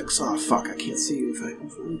 6. Oh, fuck. I can't see you if I...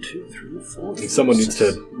 1, 2, 3, 4. Someone needs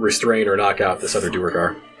to restrain or knock out this other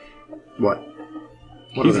Duergar. What?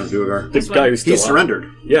 What other Duergar? The guy who's still He's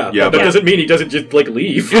surrendered. Yeah, Yeah, but that but- doesn't mean he doesn't just,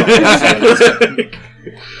 leave.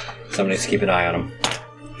 Somebody needs to keep an eye on him.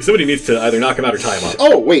 Somebody needs to either knock him out or tie him up.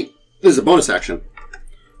 Oh, wait. This is a bonus action.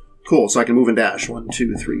 Cool, so I can move and dash. 1,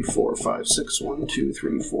 2, 3, 4, 5, 6. 1, 2,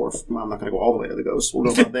 3, 4. Well, I'm not going to go all the way to the ghost. We'll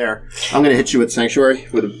go about there. I'm going to hit you with Sanctuary.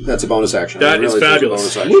 That's a bonus action. That is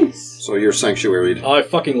fabulous. Bonus action. So you're Sanctuaried. Oh, I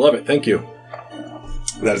fucking love it. Thank you.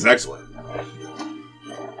 That is excellent.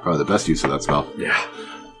 Probably the best use of that spell. Yeah.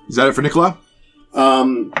 Is that it for Nicolau?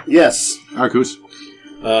 Yes. All right, Kus.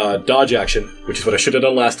 Dodge action, which is what I should have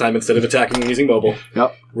done last time instead of attacking and using mobile.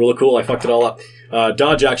 Yep. Rule of cool, I fucked it all up.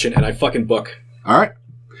 Dodge action, and I fucking book. All right.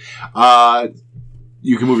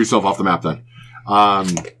 You can move yourself off the map then.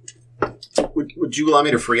 Would you allow me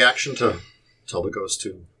to free action to tell the ghost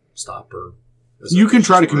to stop? Or You can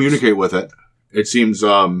try to communicate with it. It seems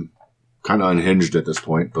kind of unhinged at this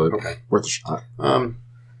point, but worth a shot.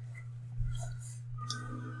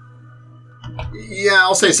 Yeah,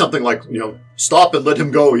 I'll say something like, stop and let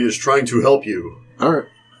him go. He is trying to help you. All right.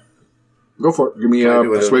 Go for it. Give me Can I a do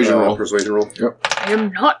persuasion roll. Persuasion roll. Yep. I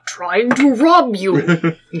am not trying to rob you.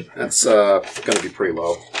 That's going to be pretty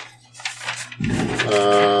low.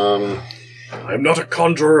 I'm not a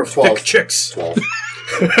conjurer of 12. thick chicks. 12.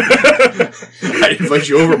 I invite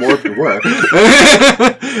you over more if you were.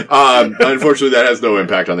 Unfortunately, that has no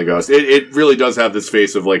impact on the ghost. It really does have this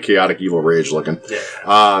face of chaotic evil rage looking.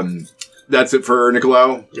 Yeah. That's it for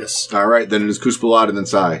Nicolau. Yes. All right, then it is Kuzpalat and then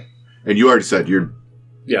Sai. And you already said you're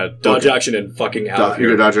Yeah, dodge action and fucking out of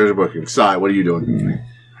you're here. dodging your booking. Sai, what are you doing?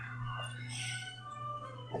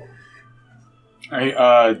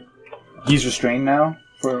 He's restrained now.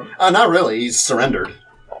 For Not really. He's surrendered.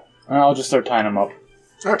 I'll just start tying him up.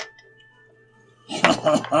 All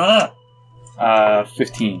right.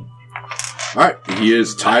 15. All right, he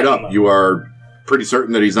is tied up. You are pretty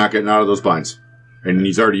certain that he's not getting out of those binds. And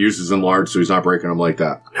he's already used his enlarge, so he's not breaking them like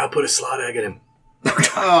that. Now put a slot egg in him.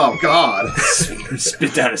 Oh, God.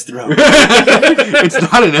 Spit down his throat. It's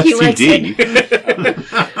not an He likes STD.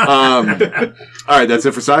 All right, that's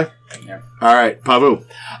it for Sai? Yeah. All right, Pavu.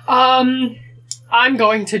 I'm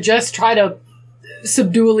going to just try to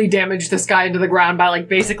subdually damage this guy into the ground by,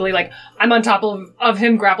 basically, I'm on top of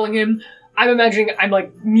him, grappling him. I'm imagining I'm,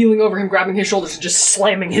 kneeling over him, grabbing his shoulders, and just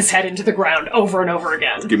slamming his head into the ground over and over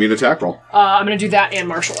again. Give me an attack roll. I'm going to do that and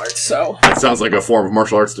martial arts, so... That sounds like a form of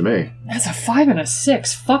martial arts to me. That's a 5 and a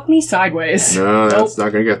 6. Fuck me sideways. No, that's Nope.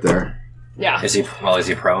 not going to get there. Yeah. Is he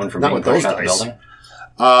prone from Not being with those pushed out the dice. building?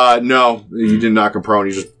 No, you didn't knock him prone.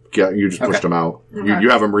 You just pushed him out. Okay. You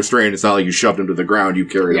have him restrained. It's not like you shoved him to the ground. You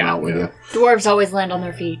carried him Yeah. out with you. Dwarves always land on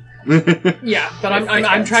their feet. Yeah, but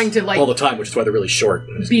I'm trying to, All the time, which is why they're really short.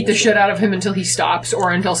 beat the shit out of him until he stops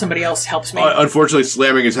or until somebody else helps me. Unfortunately,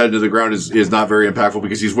 slamming his head into the ground is not very impactful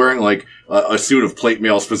because he's wearing a suit of plate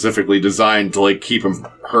mail specifically designed to keep him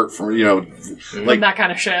hurt from that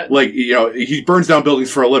kind of shit. he burns down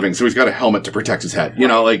buildings for a living, so he's got a helmet to protect his head.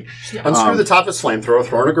 Unscrew the top of his flamethrower,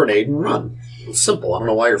 throw in a grenade, and run. It's simple. I don't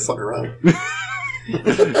know why you're fucking around.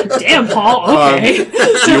 Damn, Paul. Okay.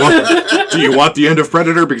 Do you want the end of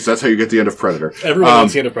Predator? Because that's how you get the end of Predator. Everyone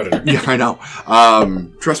wants the end of Predator. Yeah, I know.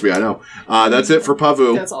 Trust me, I know. That's it for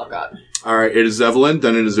Pavu. That's all I've got. All right, it is Evelyn,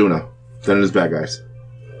 then it is Una, then it is bad guys.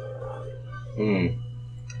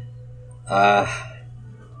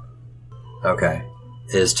 Okay.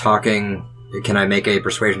 Is talking... Can I make a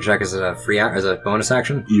persuasion check as a as a bonus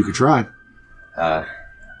action? You could try.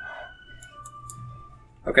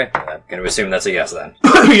 Okay. I'm going to assume that's a yes then.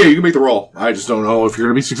 Yeah, you can make the roll. I just don't know if you're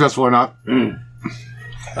going to be successful or not.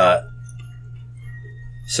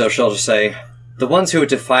 So she'll just say, The ones who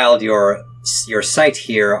defiled your sight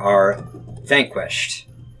here are vanquished.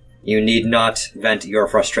 You need not vent your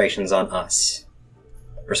frustrations on us.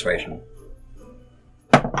 Persuasion.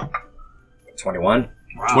 21.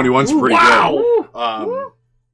 21's pretty good.